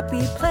your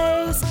happy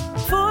place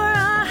for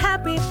a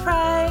happy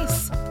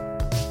price.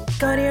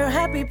 Go to your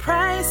happy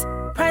price,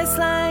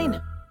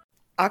 Priceline.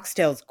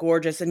 Oxtail's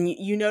gorgeous, and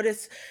you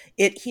notice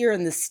it here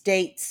in the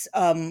States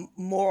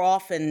more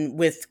often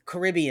with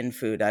Caribbean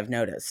food, I've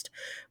noticed.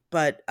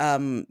 But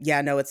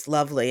it's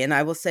lovely. And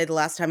I will say the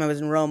last time I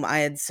was in Rome, I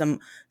had some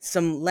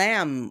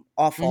lamb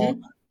offal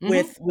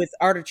with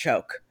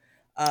artichoke.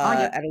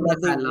 At a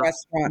lovely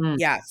restaurant.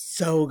 Yeah,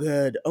 so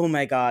good. Oh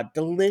my God,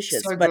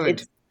 delicious. So but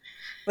good.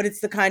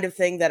 it's the kind of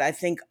thing that I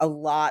think a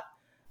lot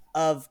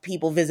of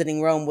people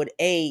visiting Rome would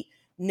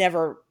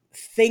never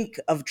think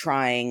of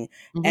trying,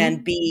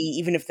 and B,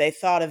 even if they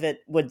thought of it,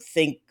 would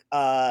think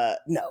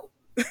no.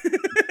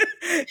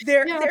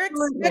 they're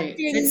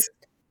expecting.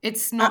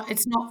 It's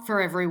not for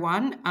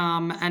everyone,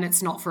 and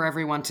it's not for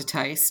everyone to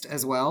taste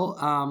as well.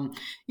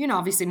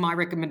 Obviously my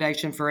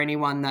recommendation for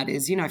anyone that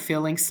is,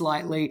 feeling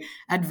slightly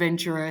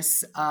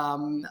adventurous,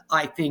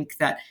 I think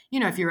that,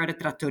 if you're at a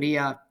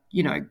trattoria,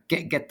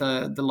 get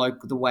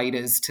the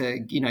waiters to,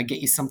 get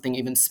you something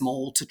even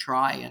small to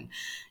try and,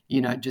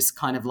 just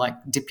kind of like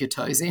dip your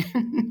toes in.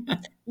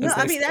 No,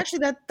 actually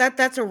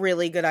that's a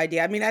really good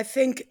idea. I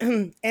think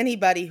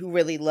anybody who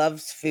really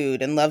loves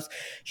food and loves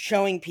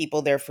showing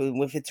people their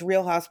food, if it's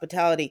real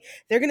hospitality,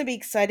 they're going to be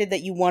excited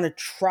that you want to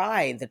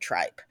try the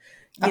tripe,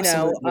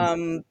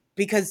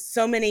 because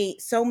so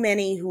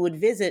many who would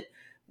visit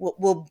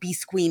will be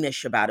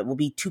squeamish about it, will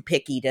be too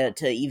picky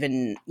to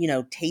even,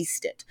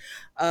 taste it.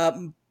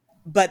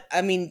 But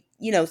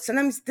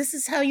sometimes this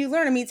is how you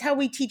learn. It's how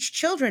we teach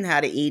children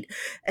how to eat.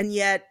 And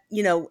yet,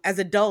 as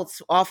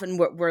adults, often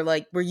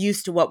we're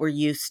used to what we're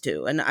used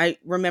to. And I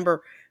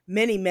remember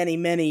many, many,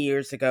 many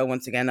years ago,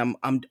 once again,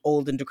 I'm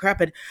old and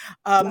decrepit,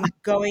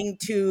 going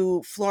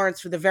to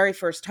Florence for the very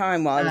first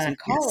time while I was in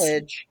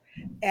college.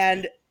 Yes.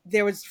 And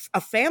there was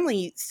a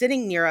family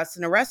sitting near us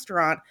in a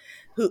restaurant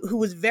who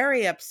was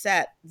very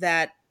upset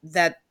that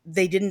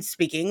they didn't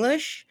speak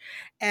English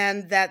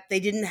and that they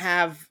didn't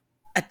have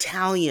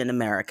Italian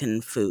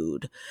American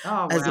food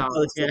as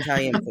opposed to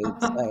Italian food.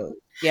 So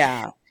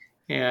yeah.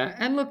 Yeah,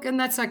 and look, and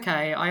that's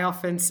okay. I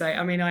often say,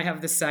 I mean, I have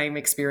the same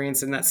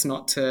experience, and that's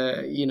not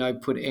to,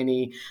 put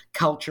any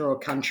culture or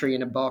country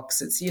in a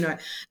box. It's,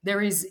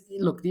 there is,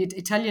 look, the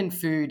Italian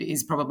food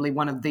is probably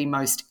one of the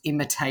most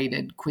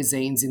imitated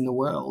cuisines in the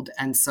world.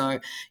 And so,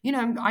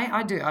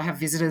 I have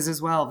visitors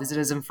as well,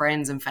 visitors and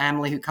friends and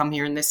family who come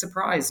here and they're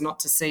surprised not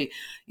to see,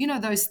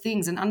 those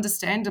things, and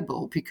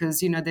understandable because,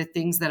 they're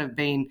things that have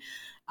been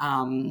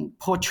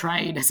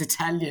portrayed as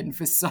Italian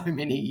for so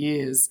many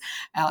years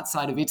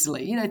outside of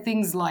Italy.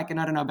 Things like, and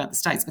I don't know about the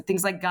States, but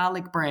things like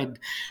garlic bread.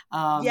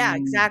 Yeah,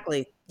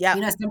 exactly. Yeah.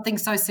 Something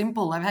so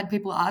simple. I've had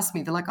people ask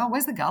me, they're like, oh,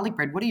 where's the garlic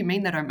bread? What do you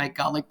mean they don't make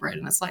garlic bread?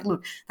 And it's like,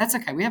 look, that's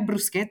okay. We have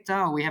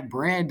bruschetta, or we have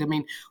bread. I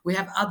mean, we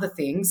have other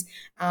things.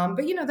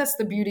 But, that's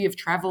the beauty of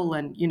travel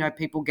and,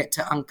 people get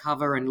to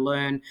uncover and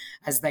learn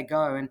as they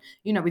go. And,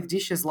 with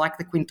dishes like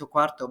the quinto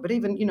quarto, but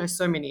even,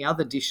 so many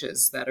other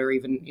dishes that are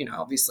even,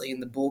 obviously in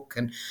the book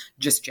and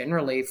just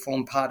generally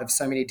form part of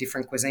so many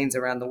different cuisines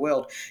around the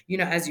world.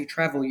 As you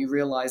travel, you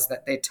realize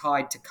that they're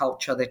tied to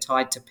culture, they're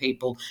tied to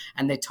people,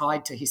 and they're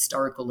tied to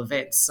historical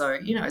events. So,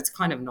 it's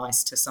kind of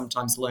nice to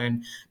sometimes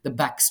learn the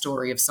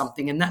backstory of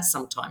something, and that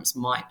sometimes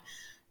might,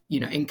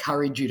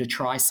 encourage you to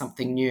try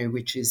something new,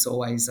 which is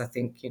always, I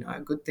think, a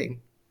good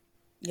thing.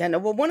 Yeah, no,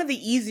 well, one of the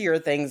easier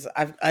things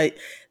that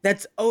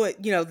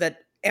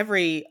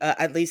every,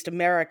 at least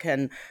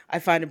American, I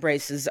find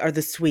embraces are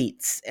the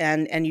sweets.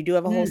 And you do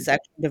have a whole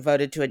section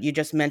devoted to it. You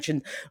just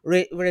mentioned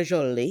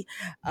Regioli,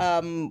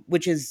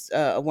 which is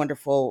a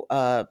wonderful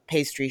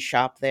pastry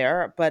shop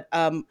there. But,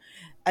 I'm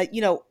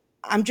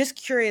just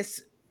curious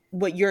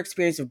what your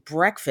experience of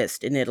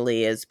breakfast in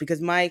Italy is, because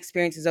my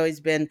experience has always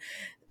been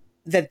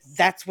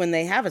that's when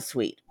they have a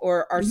sweet,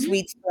 or are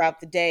sweets throughout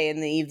the day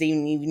and the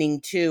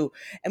evening too.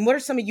 And what are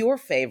some of your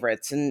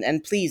favorites?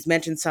 And please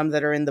mention some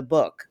that are in the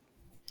book.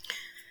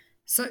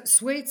 So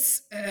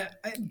sweets,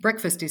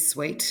 breakfast is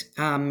sweet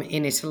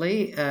in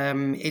Italy.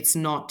 It's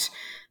not,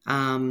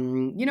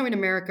 in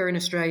America, in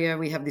Australia,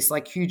 we have this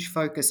like huge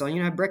focus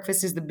on,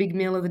 breakfast is the big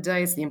meal of the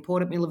day. It's the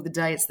important meal of the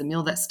day. It's the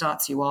meal that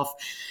starts you off.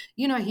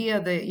 Here,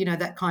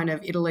 that kind of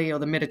Italy or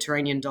the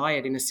Mediterranean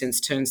diet, in a sense,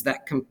 turns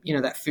that,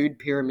 that food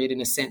pyramid, in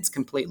a sense,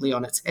 completely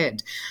on its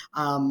head.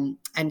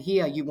 And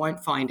here you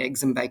won't find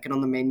eggs and bacon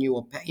on the menu,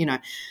 or,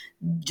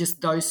 just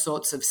those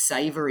sorts of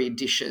savory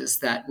dishes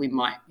that we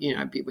might,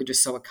 we're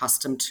just so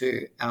accustomed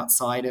to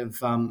outside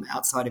of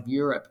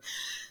Europe.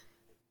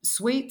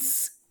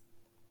 Sweets,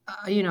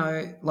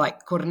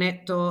 like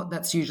cornetto,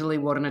 that's usually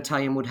what an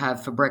Italian would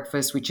have for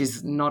breakfast, which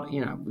is not,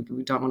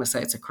 we don't want to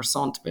say it's a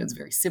croissant, but it's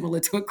very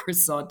similar to a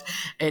croissant.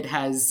 It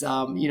has,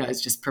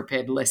 it's just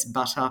prepared less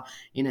butter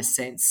in a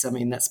sense. I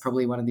mean, that's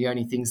probably one of the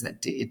only things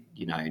that,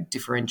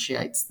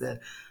 differentiates the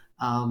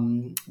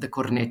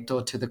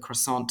cornetto to the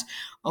croissant.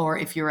 Or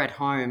if you're at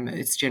home,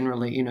 it's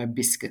generally,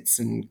 biscuits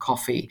and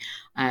coffee.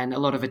 And a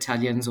lot of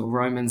Italians, or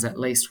Romans at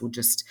least, will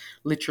just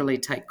literally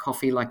take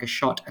coffee like a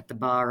shot at the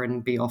bar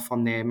and be off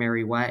on their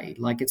merry way.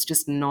 Like, it's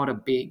just not a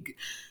big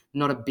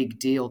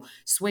deal.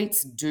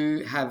 Sweets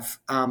do have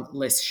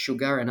less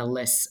sugar and a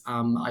less,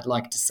 I'd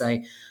like to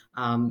say,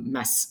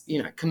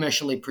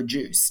 commercially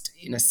produced,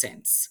 in a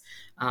sense,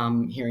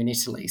 here in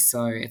Italy.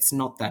 So it's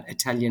not that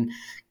Italian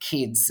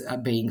kids are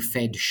being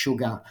fed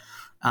sugar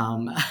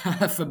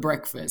for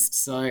breakfast.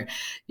 So,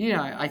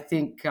 I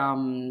think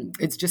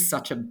it's just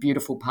such a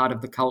beautiful part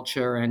of the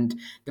culture, and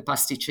the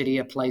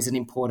pasticceria plays an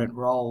important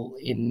role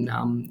in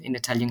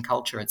Italian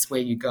culture. It's where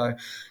you go,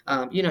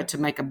 to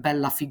make a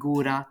bella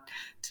figura,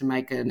 to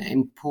make an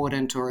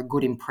important or a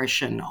good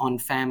impression on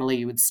family.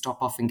 You would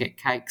stop off and get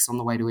cakes on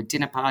the way to a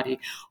dinner party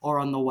or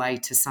on the way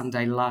to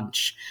Sunday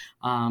lunch.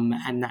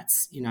 And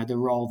that's, the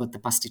role that the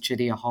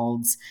pasticceria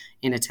holds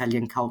in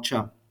Italian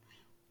culture.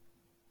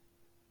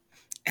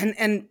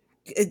 And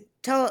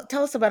tell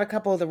us about a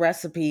couple of the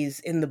recipes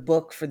in the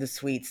book for the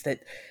sweets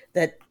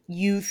that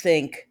you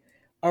think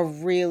are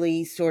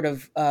really sort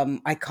of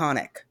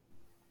iconic.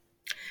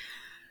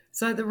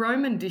 So the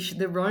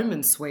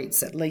Roman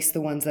sweets, at least the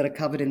ones that are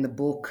covered in the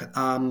book,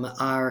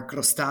 are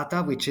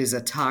crostata, which is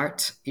a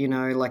tart,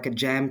 like a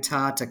jam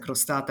tart, a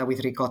crostata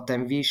with ricotta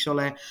and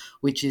visciole,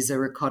 which is a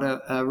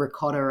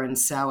ricotta and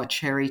sour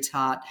cherry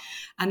tart.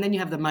 And then you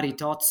have the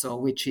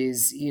maritozzo, which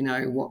is,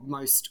 what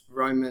most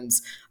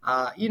Romans,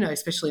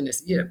 especially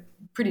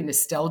pretty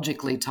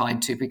nostalgically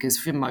tied to, because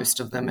for most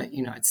of them,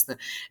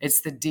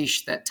 it's the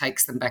dish that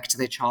takes them back to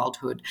their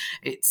childhood.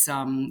 It's,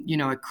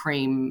 a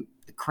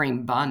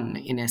cream bun,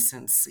 in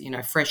essence,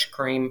 fresh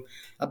cream,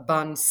 a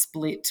bun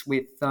split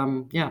with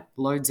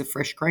loads of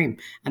fresh cream,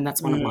 and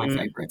that's one of my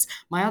favorites.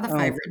 My other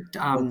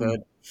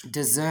favorite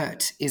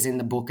dessert is in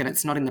the book, and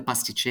it's not in the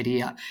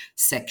pasticceria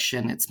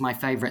section. It's my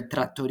favorite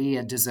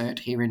trattoria dessert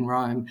here in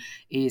Rome,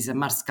 is a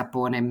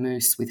mascarpone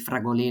mousse with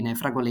fragoline.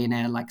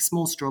 Fragoline are like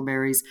small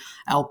strawberries,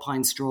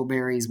 alpine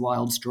strawberries,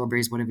 wild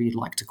strawberries, whatever you'd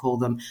like to call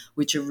them,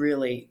 which are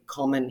really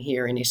common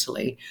here in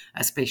Italy,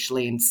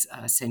 especially in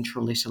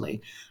central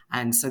Italy.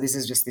 And so this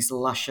is just this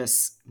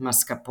luscious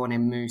mascarpone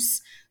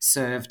mousse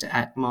served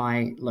at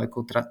my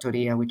local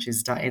trattoria, which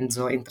is Da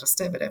Enzo in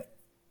Trastevere.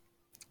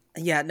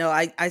 Yeah, no,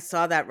 I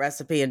saw that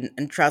recipe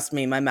and trust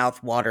me, my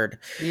mouth watered.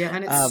 Yeah,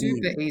 and it's Um,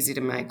 super easy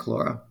to make,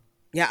 Laura.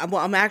 yeah,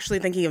 well, I'm actually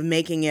thinking of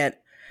making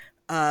it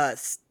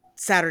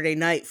Saturday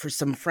night for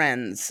some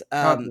friends.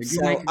 Oh, good. You'll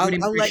So make a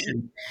good I'll let you.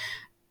 impression.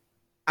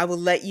 I will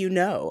let you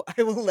know.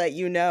 I will let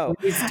you know.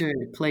 Please do.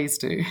 Please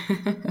do.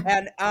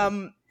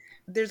 And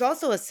there's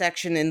also a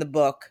section in the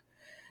book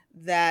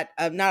that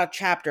not a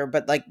chapter,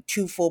 but like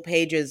 2 full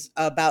pages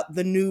about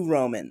the new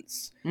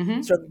Romans.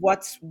 Hmm. So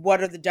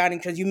what are the dining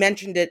trends? You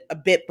mentioned it a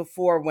bit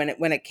before when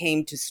it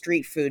came to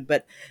street food,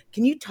 but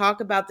can you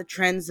talk about the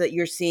trends that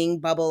you're seeing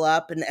bubble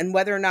up and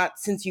whether or not,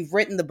 since you've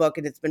written the book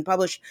and it's been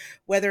published,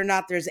 whether or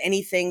not there's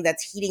anything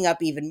that's heating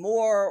up even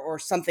more or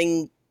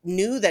something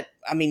new that,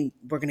 I mean,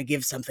 we're going to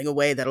give something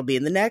away that'll be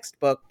in the next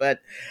book, but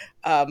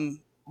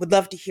would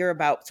love to hear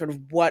about sort of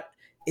what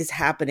is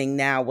happening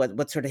now,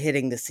 what's sort of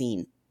hitting the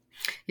scene.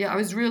 Yeah, I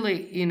was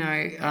really,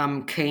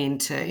 keen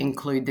to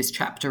include this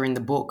chapter in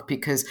the book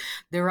because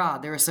there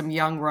are some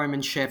young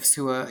Roman chefs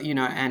who are,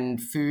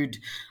 and food,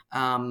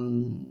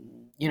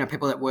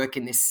 people that work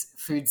in this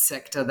food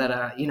sector that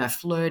are,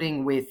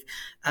 flirting with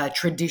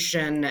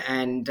tradition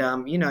and,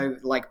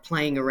 like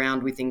playing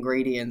around with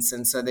ingredients.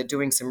 And so they're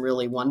doing some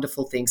really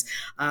wonderful things.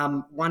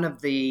 One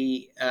of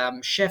the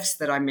chefs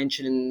that I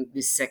mentioned in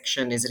this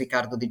section is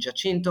Riccardo Di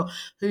Giacinto,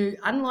 who,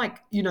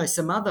 unlike,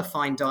 some other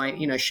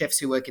chefs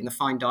who work in the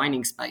fine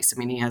dining space, I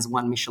mean, he has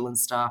 1 Michelin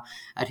star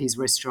at his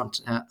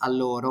restaurant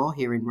Alloro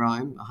here in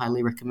Rome. I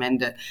highly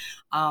recommend it.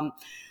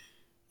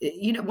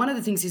 One of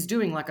the things he's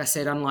doing, like I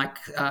said, unlike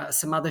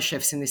some other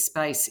chefs in this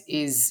space,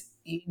 is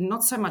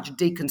not so much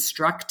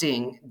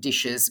deconstructing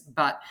dishes,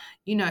 but,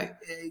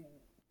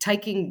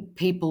 taking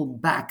people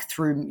back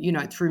through,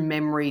 through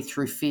memory,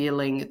 through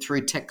feeling,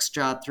 through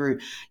texture, through,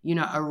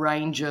 a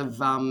range of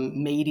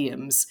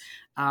mediums.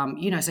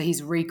 So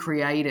he's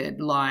recreated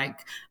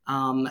like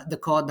the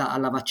coda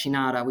alla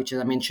vaccinara, which, as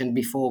I mentioned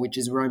before, which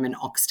is Roman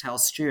oxtail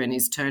stew, and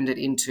he's turned it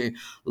into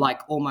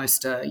like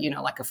almost a,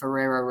 like a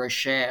Ferrero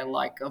Rocher,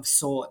 like of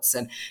sorts.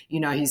 And,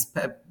 he's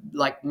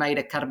like made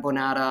a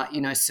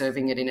carbonara,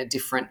 serving it in a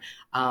different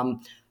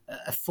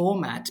a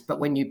format,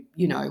 but when you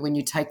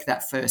take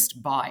that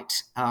first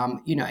bite,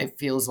 it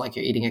feels like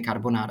you're eating a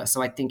carbonara.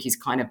 So I think he's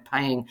kind of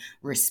paying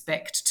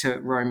respect to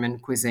Roman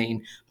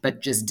cuisine, but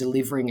just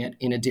delivering it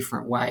in a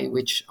different way,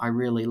 which I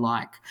really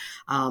like.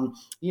 I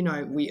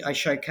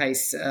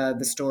showcase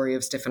the story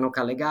of Stefano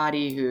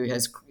Calegari, who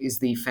is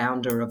the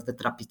founder of the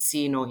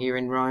Trapizzino here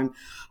in Rome,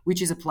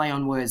 which is a play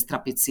on words.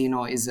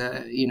 Trapizzino is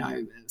a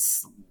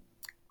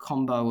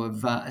combo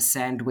of a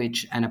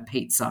sandwich and a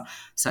pizza.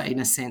 So in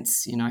a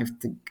sense,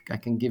 I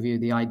can give you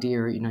the idea,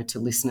 to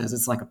listeners,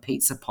 it's like a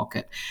pizza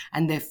pocket,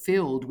 and they're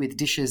filled with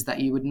dishes that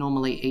you would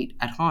normally eat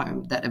at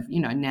home that have,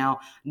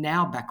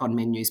 now back on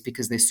menus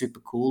because they're super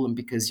cool and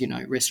because,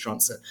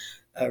 restaurants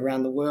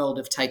around the world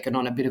have taken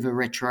on a bit of a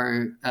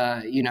retro,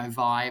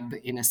 vibe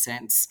in a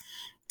sense.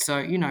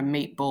 So,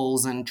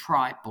 meatballs and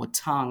tripe or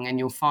tongue, and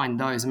you'll find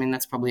those. I mean,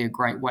 that's probably a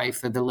great way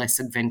for the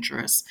less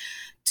adventurous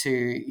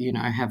to,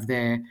 have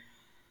their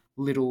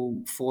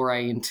little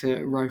foray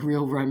into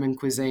real Roman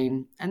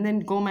cuisine. And then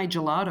gourmet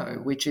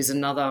gelato, which is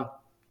another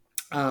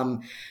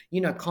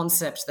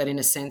concept that in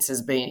a sense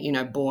has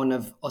been, born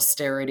of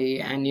austerity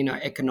and,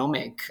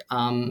 economic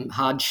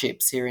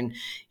hardships here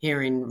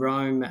in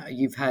Rome.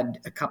 You've had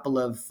a couple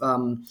of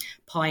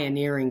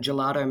pioneering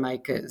gelato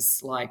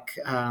makers like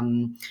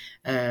Maria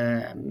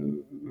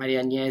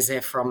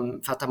Agnese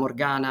from Fata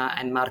Morgana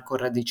and Marco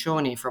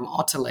Radiccioni from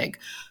Ottaleg,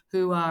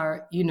 who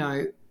are,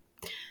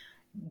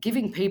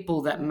 giving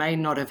people that may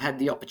not have had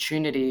the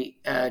opportunity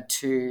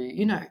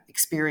to,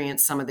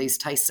 experience some of these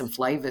tastes and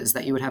flavors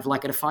that you would have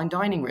like at a fine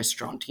dining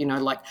restaurant,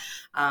 like,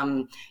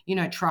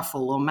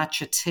 truffle or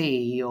matcha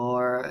tea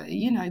or,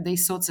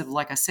 these sorts of,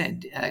 like I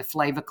said,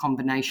 flavor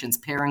combinations,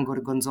 pear and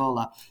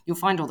gorgonzola. You'll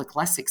find all the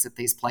classics at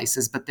these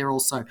places, but they're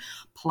also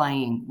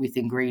playing with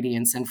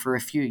ingredients. And for a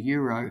few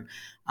euro,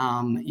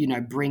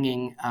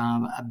 bringing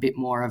a bit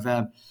more of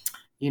a,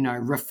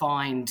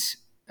 refined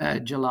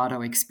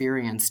gelato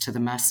experience to the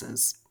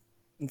masses.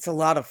 It's a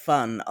lot of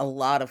fun.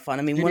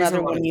 I mean, one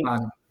other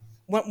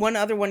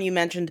one you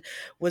mentioned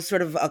was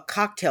sort of a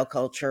cocktail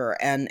culture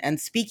and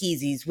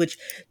speakeasies, which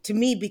to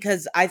me,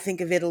 because I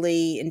think of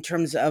Italy in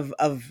terms of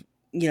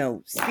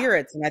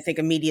spirits, and I think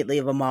immediately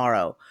of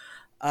Amaro.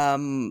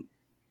 And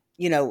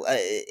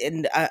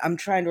I'm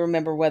trying to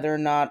remember whether or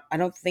not, I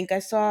don't think I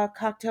saw a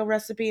cocktail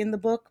recipe in the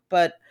book,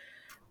 but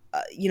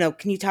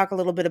can you talk a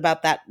little bit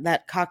about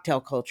that cocktail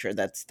culture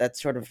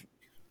that's sort of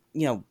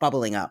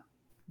bubbling up?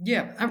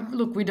 Yeah,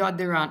 look,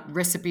 there aren't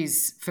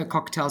recipes for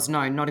cocktails,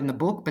 no, not in the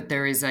book, but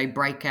there is a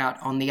breakout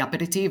on the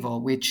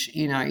aperitivo, which,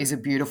 is a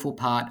beautiful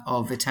part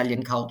of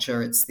Italian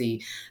culture. It's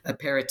the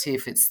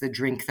aperitif, it's the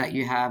drink that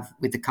you have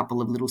with a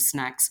couple of little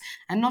snacks,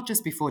 and not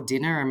just before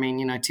dinner. I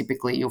mean,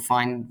 typically you'll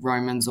find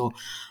Romans or,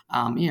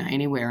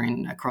 anywhere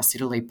across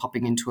Italy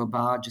popping into a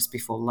bar just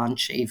before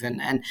lunch even.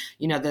 And,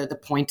 the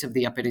point of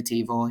the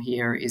aperitivo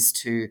here is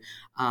to,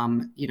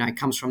 it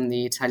comes from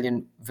the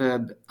Italian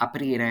verb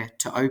aprire,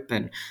 to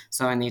open.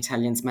 So in find the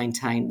Italians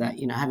maintain that,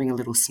 having a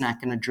little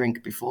snack and a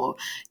drink before,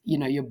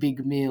 your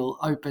big meal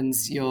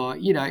opens your,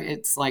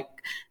 it's like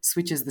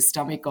switches the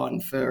stomach on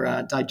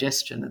for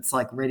digestion. It's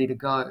like ready to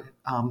go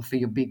for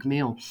your big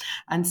meal.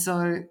 And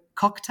so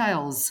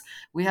cocktails,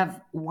 we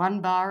have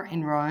one bar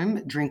in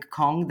Rome, Drink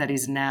Kong, that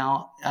is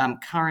now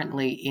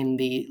currently in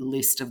the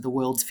list of the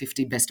world's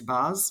 50 best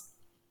bars.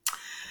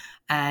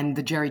 And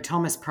the Jerry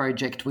Thomas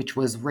Project, which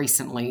was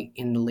recently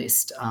in the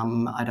list.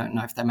 I don't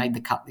know if they made the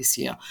cut this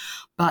year.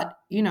 But,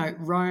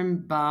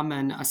 Rome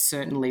barmen are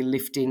certainly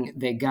lifting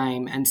their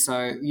game. And so,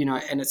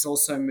 and it's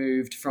also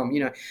moved from,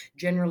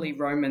 generally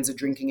Romans are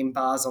drinking in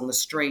bars on the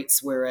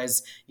streets,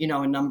 whereas,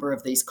 a number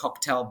of these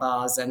cocktail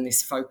bars and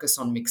this focus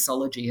on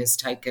mixology has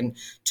taken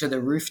to the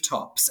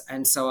rooftops.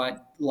 And so I'd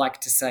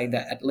like to say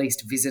that at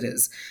least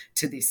visitors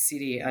to this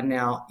city are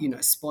now,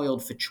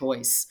 spoiled for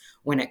choice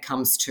when it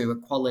comes to a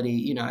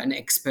quality, an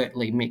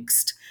expertly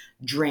mixed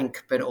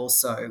drink, but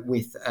also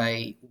with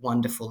a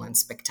wonderful and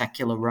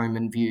spectacular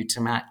Roman view to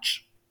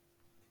match.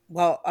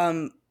 Well,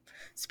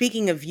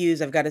 speaking of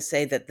views, I've got to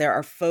say that there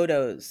are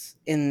photos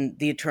in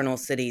the Eternal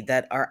City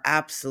that are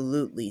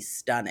absolutely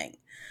stunning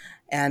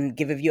and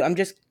give a view.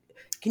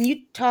 Can you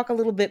talk a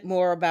little bit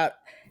more about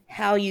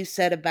how you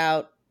set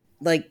about,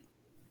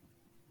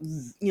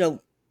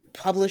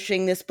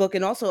 publishing this book?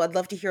 And also I'd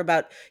love to hear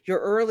about your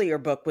earlier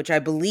book, which I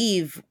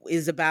believe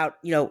is about,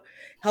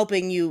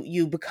 helping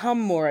you become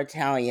more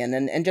Italian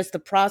and just the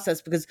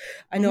process, because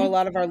I know a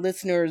lot of our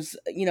listeners,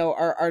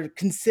 are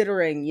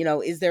considering,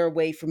 is there a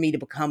way for me to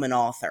become an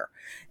author,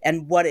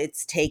 and what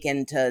it's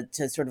taken to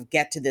sort of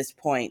get to this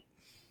point.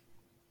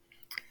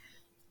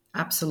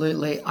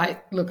 Absolutely.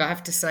 I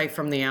have to say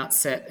from the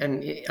outset,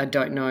 and I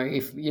don't know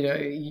if,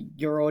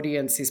 your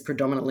audience is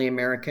predominantly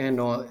American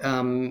or,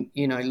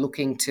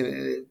 looking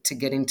to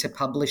get into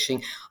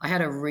publishing. I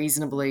had a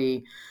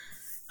reasonably,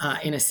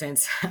 in a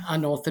sense,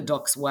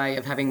 unorthodox way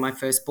of having my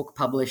first book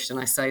published. And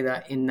I say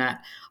that in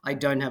that I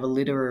don't have a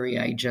literary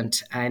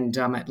agent. And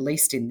at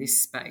least in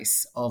this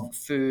space of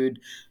food,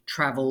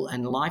 travel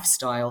and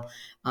lifestyle,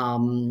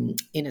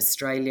 in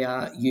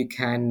Australia, you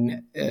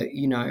can,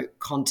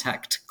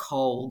 contact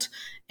cold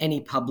any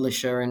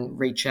publisher and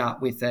reach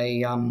out with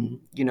a,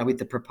 with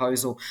the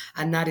proposal.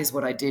 And that is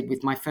what I did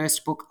with my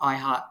first book, I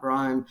Heart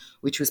Rome,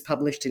 which was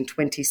published in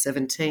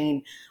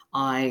 2017.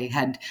 I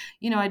had,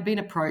 I'd been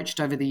approached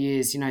over the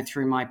years,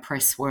 through my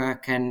press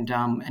work and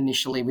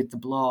initially with the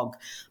blog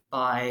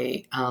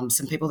by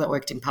some people that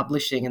worked in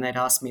publishing, and they'd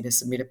asked me to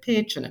submit a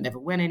pitch and it never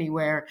went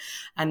anywhere.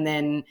 And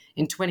then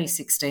in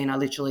 2016, I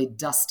literally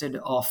dusted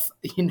off,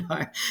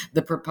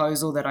 the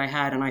proposal that I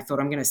had, and I thought,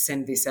 I'm going to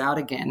send this out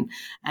again.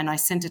 And I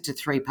sent it to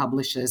 3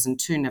 publishers and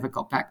 2 never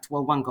got back.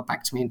 One got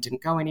back to me and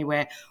didn't go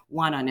anywhere.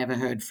 One I never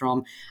heard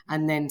from.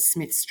 And then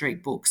Smith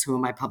Street Books, who are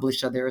my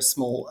publisher, they're a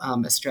small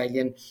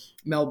Australian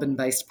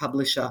Melbourne-based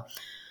publisher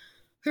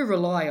who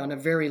rely on a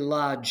very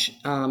large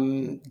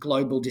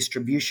global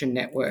distribution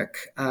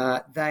network.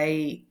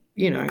 They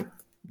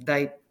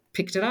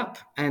picked it up,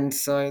 and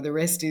so the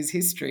rest is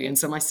history. And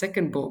so my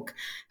second book,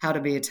 How to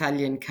Be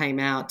Italian, came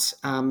out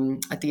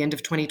at the end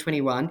of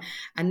 2021,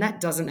 and that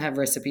doesn't have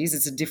recipes.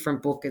 It's a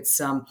different book. It's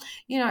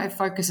it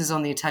focuses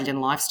on the Italian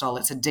lifestyle.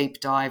 It's a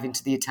deep dive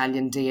into the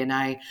Italian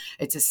DNA.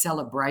 It's a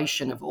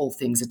celebration of all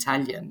things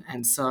Italian,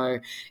 and so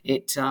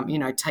it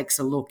takes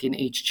a look in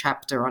each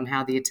chapter on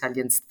how the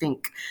Italians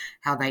think,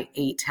 how they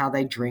eat, how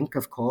they drink,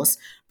 of course,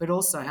 but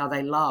also how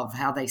they love,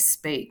 how they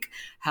speak,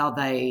 how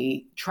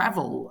they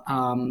travel,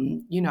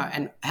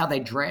 and how they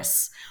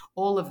dress.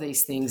 All of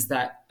these things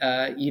that,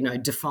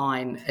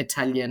 define the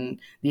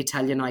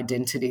Italian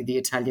identity, the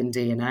Italian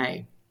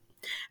DNA.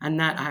 And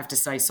that, I have to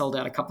say, sold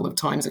out a couple of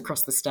times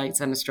across the States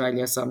and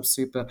Australia. So I'm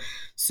super,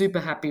 super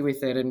happy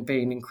with it and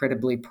being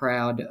incredibly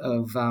proud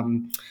of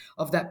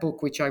that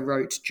book, which I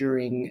wrote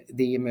during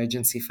the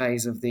emergency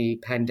phase of the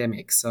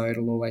pandemic. So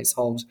it'll always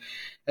hold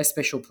a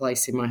special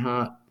place in my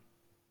heart.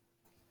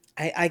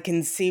 I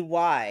can see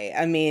why.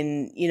 I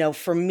mean,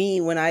 for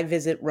me, when I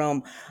visit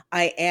Rome,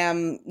 I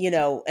am,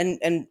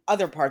 and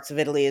other parts of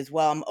Italy as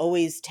well, I'm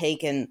always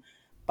taken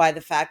by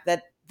the fact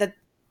that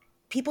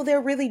people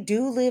there really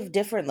do live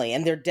differently.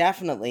 And there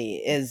definitely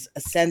is a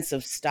sense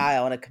of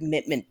style and a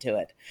commitment to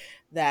it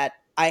that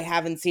I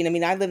haven't seen. I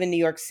mean, I live in New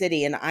York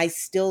City and I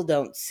still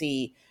don't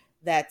see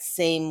that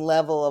same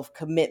level of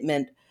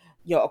commitment,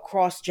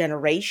 across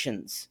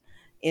generations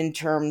in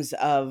terms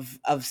of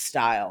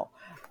style.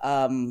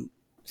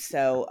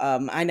 So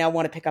I now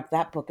want to pick up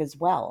that book as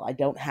well. I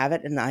don't have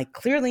it, and I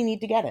clearly need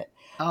to get it.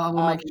 Oh,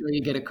 we'll make sure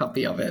you get a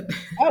copy of it.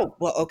 Oh,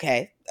 well,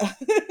 okay.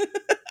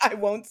 I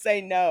won't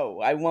say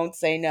no.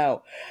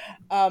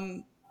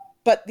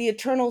 But the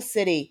Eternal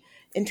City,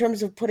 in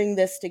terms of putting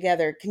this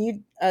together, can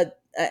you?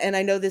 And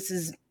I know this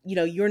is,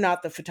 you're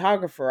not the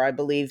photographer, I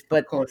believe,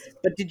 but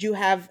did you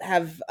have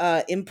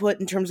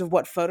input in terms of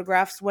what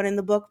photographs went in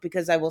the book?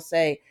 Because I will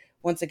say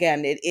once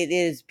again, it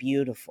is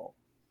beautiful.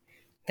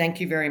 Thank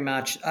you very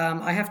much.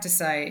 I have to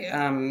say,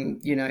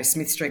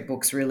 Smith Street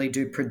Books really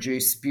do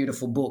produce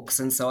beautiful books.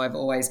 And so I've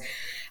always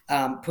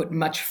put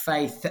much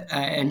faith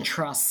and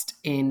trust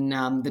in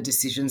the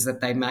decisions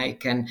that they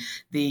make. And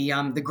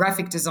the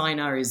graphic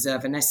designer is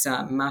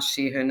Vanessa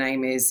Mashi, her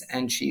name is,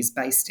 and she's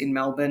based in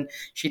Melbourne.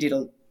 She did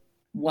a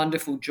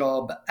wonderful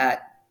job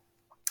at,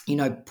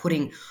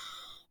 putting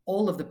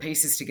all of the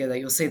pieces together.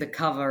 You'll see the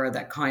cover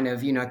that kind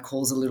of,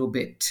 calls a little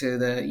bit to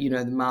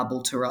the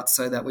marble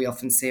terrazzo that we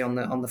often see on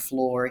the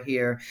floor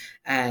here.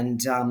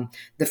 And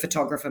the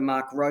photographer,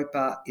 Mark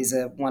Roper, is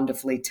a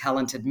wonderfully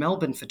talented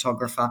Melbourne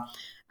photographer.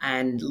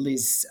 And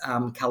Liz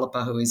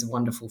Caliper, who is a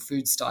wonderful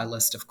food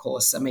stylist, of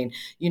course. I mean,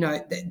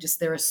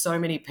 there are so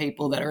many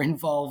people that are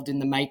involved in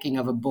the making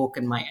of a book,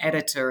 and my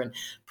editor and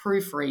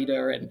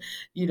proofreader. And,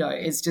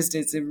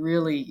 it's a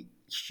really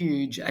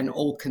huge and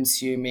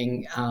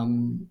all-consuming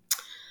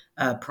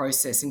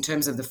process. In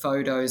terms of the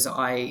photos,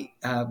 I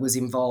was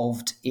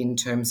involved in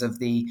terms of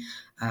the,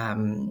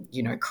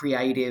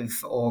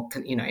 creative or,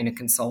 in a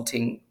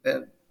consulting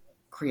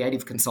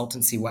creative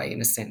consultancy way,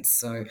 in a sense.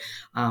 So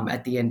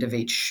at the end of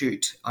each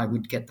shoot, I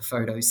would get the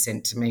photos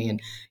sent to me,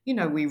 and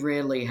we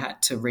rarely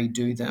had to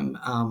redo them,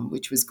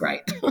 which was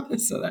great.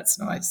 So that's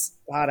nice.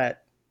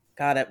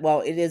 Got it. Well,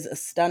 it is a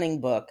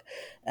stunning book,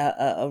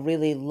 a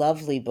really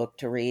lovely book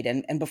to read.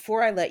 And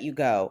before I let you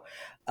go,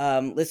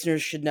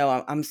 listeners should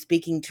know I'm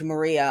speaking to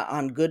Maria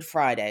on Good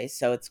Friday,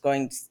 so it's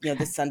going.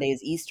 This Sunday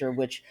is Easter,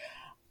 which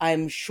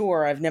I'm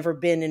sure I've never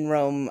been in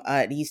Rome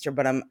at Easter,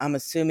 but I'm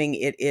assuming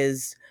it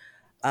is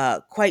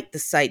quite the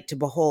sight to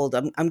behold.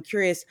 I'm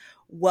curious,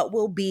 what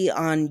will be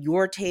on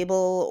your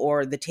table,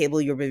 or the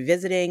table you'll be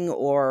visiting,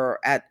 or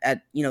at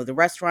the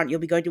restaurant you'll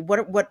be going to?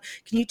 What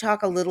can you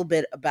talk a little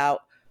bit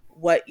about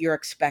what you're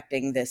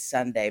expecting this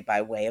Sunday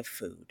by way of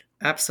food?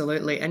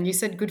 Absolutely. And you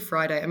said Good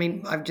Friday. I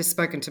mean, I've just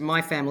spoken to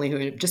my family who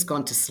have just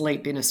gone to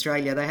sleep in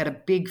Australia. They had a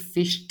big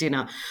fish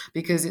dinner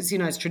because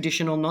it's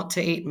traditional not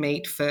to eat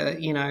meat for,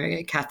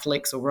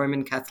 Catholics or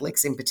Roman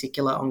Catholics in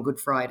particular on Good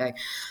Friday.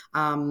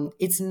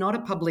 It's not a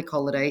public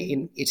holiday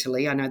in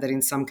Italy. I know that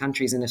in some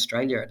countries, in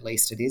Australia at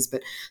least, it is.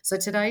 But so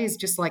today is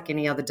just like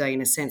any other day in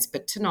a sense.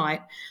 But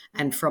tonight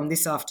and from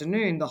this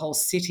afternoon, the whole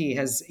city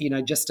has,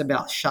 just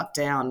about shut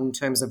down in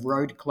terms of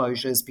road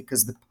closures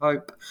because the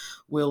Pope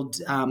will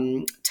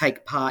take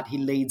part. He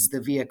leads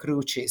the Via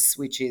Crucis,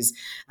 which is,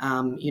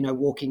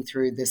 walking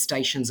through the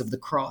Stations of the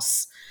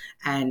Cross.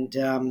 And,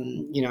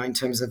 in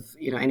terms of,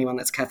 anyone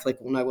that's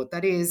Catholic will know what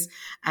that is.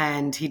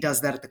 And he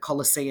does that at the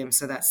Colosseum.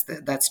 So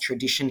that's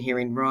tradition here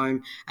in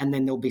Rome. And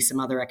then there'll be some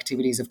other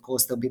activities. Of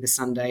course, there'll be the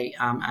Sunday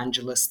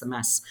Angelus, the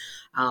Mass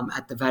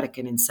at the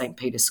Vatican in St.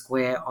 Peter's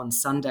Square on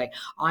Sunday.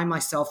 I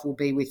myself will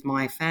be with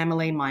my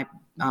family.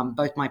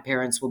 Both my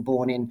parents were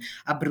born in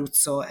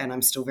Abruzzo, and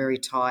I'm still very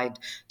tied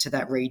to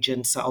that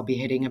region. So I'll be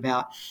heading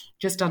about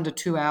just under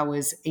 2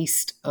 hours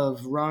east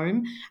of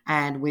Rome,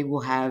 and we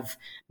will have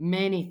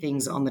many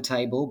things on the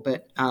table,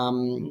 but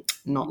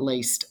not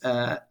least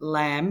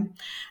lamb,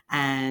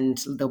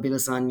 and there'll be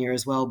lasagna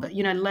as well. But,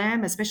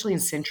 lamb, especially in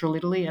central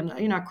Italy and,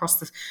 across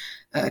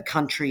the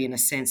country in a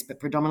sense, but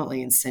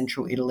predominantly in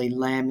central Italy,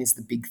 lamb is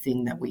the big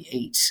thing that we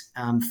eat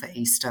for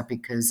Easter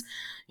because,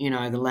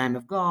 the Lamb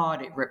of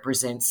God, it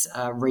represents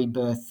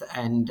rebirth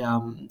and,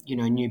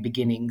 new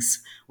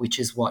beginnings, which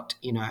is what,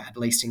 at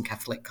least in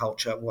Catholic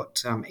culture,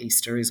 what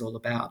Easter is all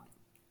about.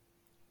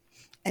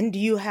 And do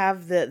you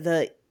have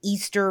the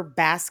Easter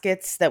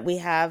baskets that we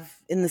have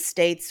in the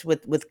States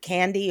with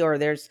candy, or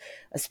there's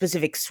a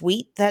specific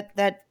sweet that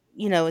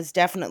is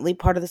definitely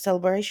part of the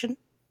celebration?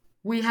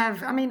 We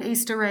have,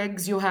 Easter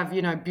eggs. You'll have,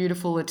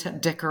 beautiful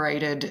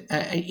decorated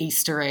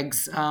Easter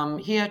eggs.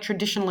 Here,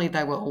 traditionally,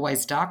 they were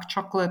always dark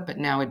chocolate, but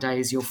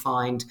nowadays you'll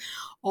find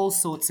all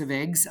sorts of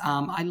eggs.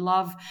 I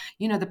love,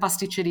 the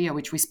pasticceria,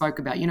 which we spoke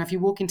about. If you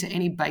walk into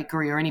any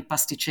bakery or any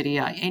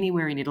pasticceria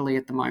anywhere in Italy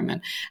at the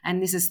moment,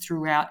 and this is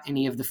throughout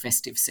any of the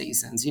festive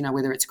seasons,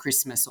 whether it's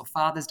Christmas or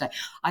Father's Day,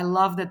 I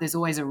love that there's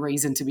always a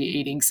reason to be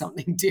eating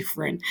something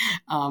different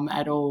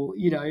at all,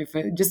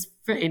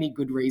 for any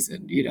good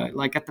reason,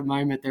 like at the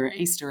moment there are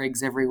Easter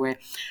eggs everywhere.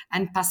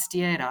 And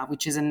pastiera,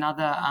 which is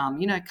another,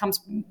 it comes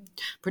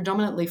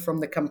predominantly from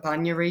the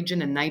Campania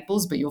region and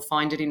Naples, but you'll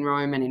find it in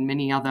Rome and in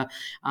many other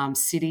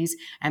cities.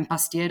 And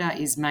pastiera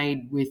is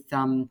made with,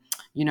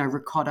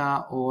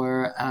 ricotta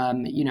or,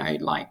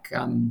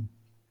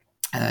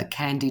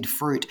 candied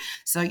fruit.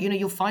 So,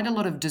 you'll find a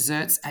lot of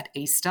desserts at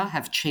Easter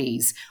have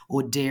cheese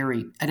or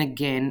dairy. And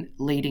again,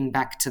 leading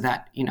back to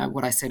that,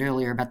 what I said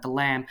earlier about the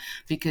lamb,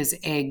 because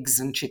eggs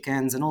and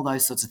chickens and all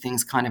those sorts of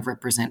things kind of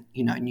represent,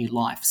 new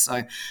life.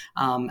 So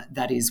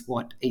that is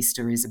what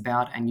Easter is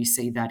about. And you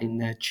see that in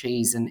the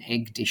cheese and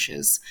egg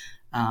dishes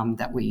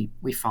that we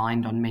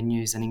find on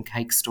menus and in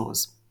cake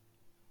stores.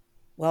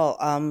 Well,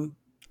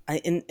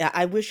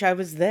 I wish I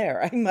was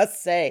there, I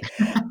must say.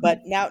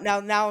 But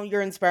now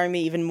you're inspiring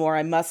me even more.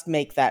 I must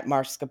make that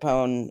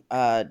mascarpone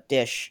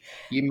dish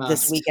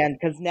this weekend,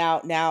 because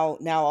now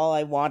all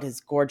I want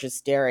is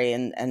gorgeous dairy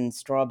and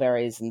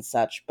strawberries and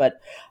such. But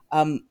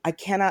I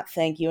cannot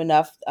thank you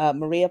enough,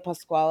 Maria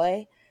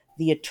Pasquale.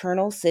 The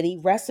Eternal City,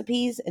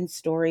 Recipes and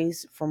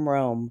Stories from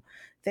Rome.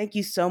 Thank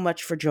you so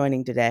much for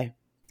joining today.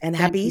 And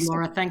Thank happy you, Easter.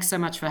 Laura. Thanks so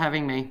much for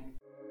having me.